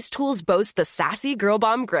mind, these tools boast the sassy Girl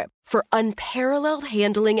Bomb grip for unparalleled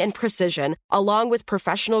handling and precision, along with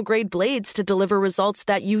professional-grade blades to deliver results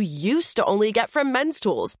that you used to only get from men's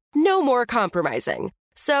tools. No more compromising.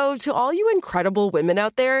 So, to all you incredible women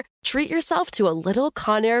out there, treat yourself to a little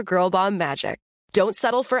Conair Girl Bomb magic. Don't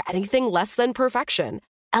settle for anything less than perfection.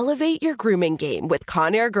 Elevate your grooming game with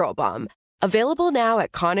Conair Girl Bomb. Available now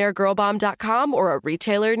at ConairGirlBomb.com or a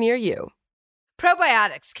retailer near you.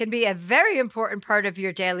 Probiotics can be a very important part of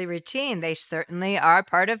your daily routine. They certainly are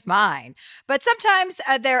part of mine. But sometimes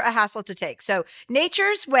they're a hassle to take. So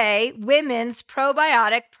Nature's Way women's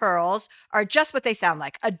probiotic pearls are just what they sound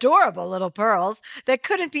like. Adorable little pearls that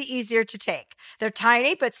couldn't be easier to take. They're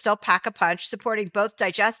tiny but still pack a punch, supporting both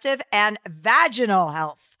digestive and vaginal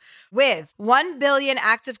health. With 1 billion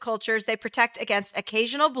active cultures, they protect against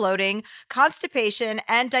occasional bloating, constipation,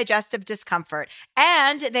 and digestive discomfort.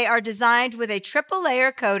 And they are designed with a triple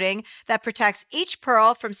layer coating that protects each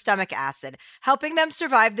pearl from stomach acid, helping them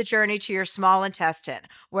survive the journey to your small intestine,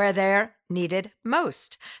 where they're needed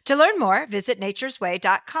most. To learn more, visit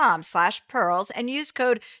naturesway.com/pearls and use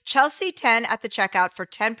code Chelsea10 at the checkout for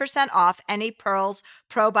 10% off any Pearls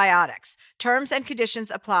probiotics. Terms and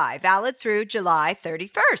conditions apply. Valid through July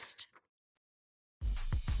 31st.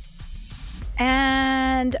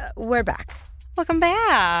 And we're back. Welcome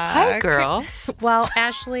back. Hi, girls. Well,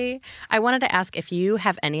 Ashley, I wanted to ask if you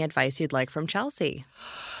have any advice you'd like from Chelsea.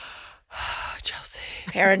 Chelsea.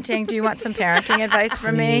 Parenting. Do you want some parenting advice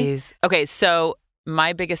from me? Please. Okay, so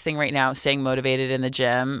my biggest thing right now is staying motivated in the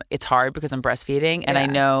gym. It's hard because I'm breastfeeding, and I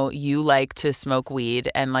know you like to smoke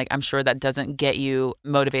weed, and like I'm sure that doesn't get you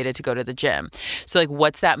motivated to go to the gym. So like,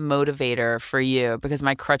 what's that motivator for you? Because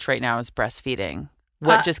my crutch right now is breastfeeding.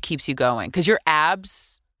 What just keeps you going? Because your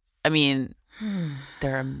abs, I mean,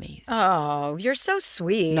 they're amazing. Oh, you're so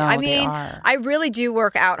sweet. No, I mean, they are. I really do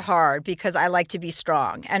work out hard because I like to be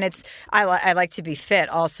strong, and I like to be fit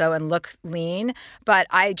also and look lean. But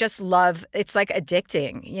I just love, it's like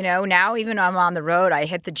addicting, you know. Now even when I'm on the road, I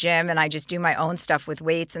hit the gym and I just do my own stuff with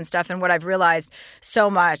weights and stuff. And what I've realized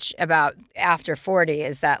so much about after 40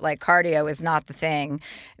 is that like cardio is not the thing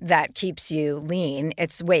that keeps you lean.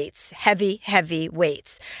 It's weights, heavy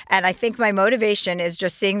weights. And I think my motivation is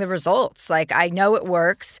just seeing the results. Like I know it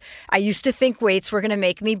works. I used to think weights were going to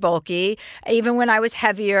make me bulky. Even when I was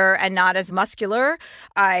heavier and not as muscular,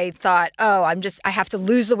 I thought, oh, I have to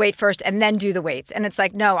lose the weight first and then do the weights. And it's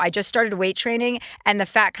like, no, I just started weight training and the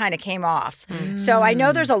fat kind of came off. So I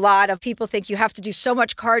know there's a lot of people think you have to do so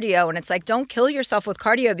much cardio, and it's like, don't kill yourself with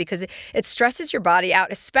cardio because it stresses your body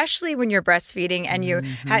out, especially when you're breastfeeding and you're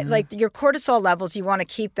like your cortisol levels, you want to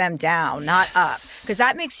keep them down, not up, because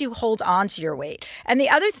that makes you hold on to your weight. And the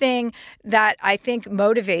other thing that I think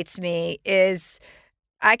motivates me is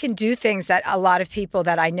I can do things that a lot of people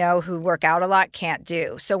that I know who work out a lot can't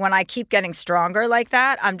do. So when I keep getting stronger like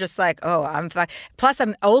that, I'm just like, oh, plus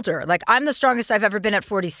I'm older. Like I'm the strongest I've ever been at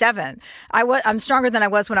 47. I'm stronger than I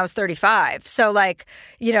was when I was 35. So like,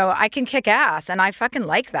 you know, I can kick ass and I fucking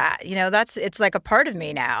like that. You know, it's like a part of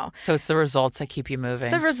me now. So it's the results that keep you moving.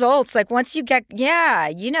 It's the results. Like once you get,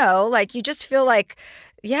 you know, like you just feel like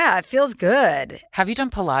Yeah, it feels good. Have you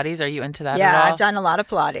done Pilates? Are you into that at Yeah, all? I've done a lot of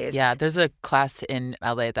Pilates. Yeah, there's a class in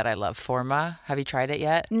LA that I love, Forma. Have you tried it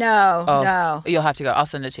yet? No, Oh, no. You'll have to go. I'll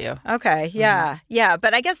send it to you. Okay, yeah, yeah.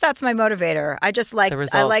 But I guess that's my motivator. I just like,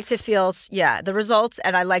 I like to feel, the results,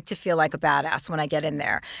 and I like to feel like a badass when I get in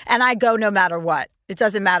there. And I go no matter what. It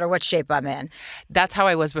doesn't matter what shape I'm in. That's how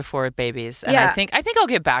I was before with babies. And Yeah. I think I'll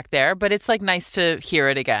get back there, but it's like nice to hear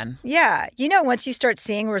it again. Yeah. You know, once you start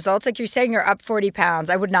seeing results, like you're saying you're up 40 pounds,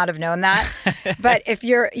 I would not have known that. But if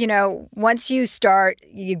you're, once you start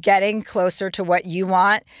you getting closer to what you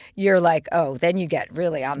want, you're like, oh, then you get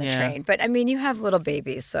really on the train. But I mean, you have little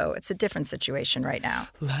babies, so it's a different situation right now.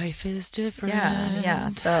 Life is different. Yeah.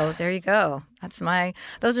 So there you go.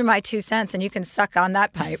 Those are my 2 cents, and you can suck on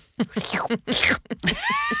that pipe.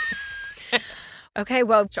 Okay,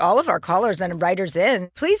 well, all of our callers and writers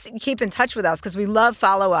in, please keep in touch with us because we love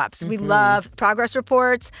follow-ups. We love progress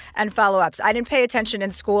reports and follow-ups. I didn't pay attention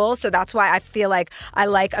in school, so that's why I feel like I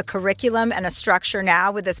like a curriculum and a structure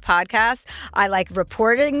now with this podcast. I like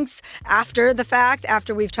reportings after the fact,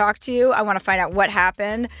 after we've talked to you. I want to find out what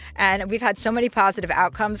happened, and we've had so many positive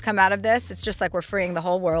outcomes come out of this. It's just like we're freeing the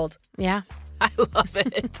whole world. Yeah. I love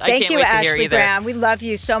it. Thank you, Ashley either. Graham. We love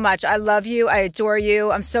you so much. I love you. I adore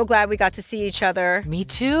you. I'm so glad we got to see each other. Me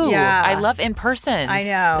too. Yeah. I love in person. I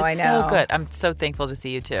know. It's so good. I'm so thankful to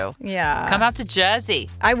see you too. Yeah. Come out to Jersey.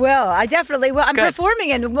 I will. I definitely will. I'm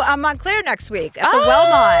performing in Montclair next week at the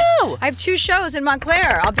Wellmont. I have 2 shows in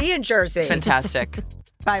Montclair. I'll be in Jersey. Fantastic.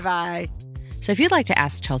 Bye-bye. So if you'd like to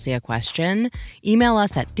ask Chelsea a question, email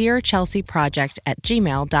us at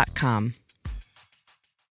dearchelseaproject@gmail.com.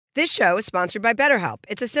 This show is sponsored by BetterHelp.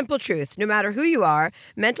 It's a simple truth. No matter who you are,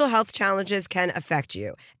 mental health challenges can affect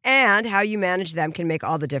you, and how you manage them can make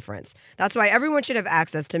all the difference. That's why everyone should have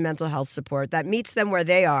access to mental health support that meets them where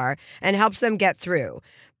they are and helps them get through.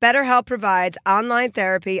 BetterHelp provides online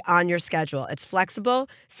therapy on your schedule. It's flexible,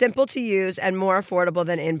 simple to use, and more affordable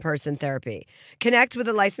than in-person therapy. Connect with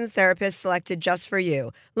a licensed therapist selected just for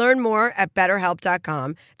you. Learn more at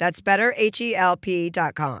BetterHelp.com. That's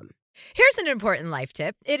BetterHelp.com. Here's an important life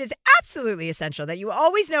tip. It is absolutely essential that you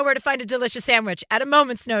always know where to find a delicious sandwich at a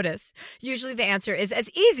moment's notice. Usually the answer is as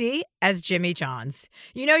easy as Jimmy John's.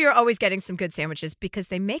 You know you're always getting some good sandwiches because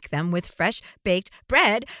they make them with fresh baked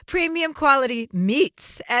bread, premium quality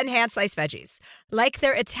meats, and hand-sliced veggies. Like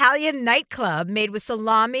their Italian nightclub made with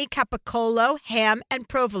salami, capicola, ham, and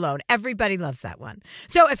provolone. Everybody loves that one.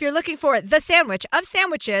 So if you're looking for the sandwich of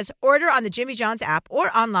sandwiches, order on the Jimmy John's app or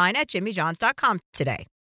online at jimmyjohns.com today.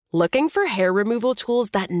 Looking for hair removal tools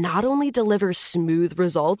that not only deliver smooth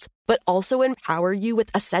results, but also empower you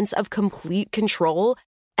with a sense of complete control?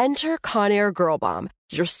 Enter Conair Girl Bomb,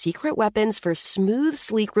 your secret weapons for smooth,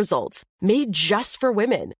 sleek results, made just for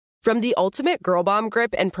women. From the ultimate Girl Bomb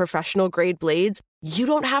grip and professional-grade blades, you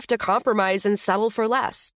don't have to compromise and settle for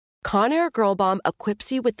less. Conair Girl Bomb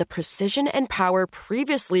equips you with the precision and power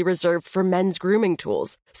previously reserved for men's grooming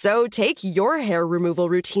tools. So take your hair removal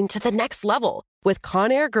routine to the next level with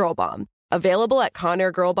Conair Girl Bomb. Available at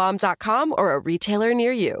ConairGirlBomb.com or a retailer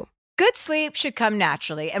near you. Good sleep should come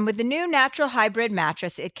naturally, and with the new Natural Hybrid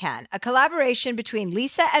mattress, it can. A collaboration between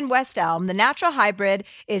Lisa and West Elm, the Natural Hybrid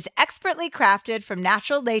is expertly crafted from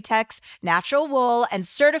natural latex, natural wool, and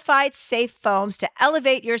certified safe foams to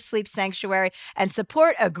elevate your sleep sanctuary and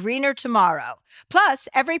support a greener tomorrow. Plus,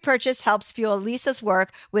 every purchase helps fuel Lisa's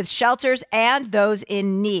work with shelters and those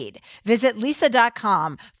in need. Visit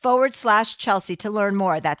lisa.com/Chelsea to learn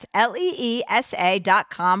more. That's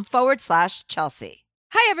LEESA.com/Chelsea.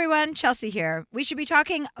 Hi, everyone. Chelsea here. We should be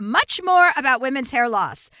talking much more about women's hair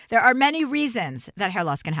loss. There are many reasons that hair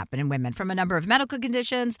loss can happen in women, from a number of medical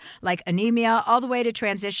conditions like anemia all the way to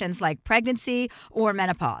transitions like pregnancy or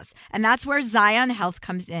menopause. And that's where Zion Health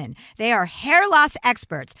comes in. They are hair loss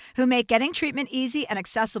experts who make getting treatment easy and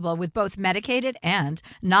accessible with both medicated and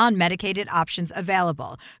non-medicated options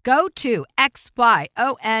available. Go to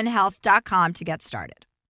xyonhealth.com to get started.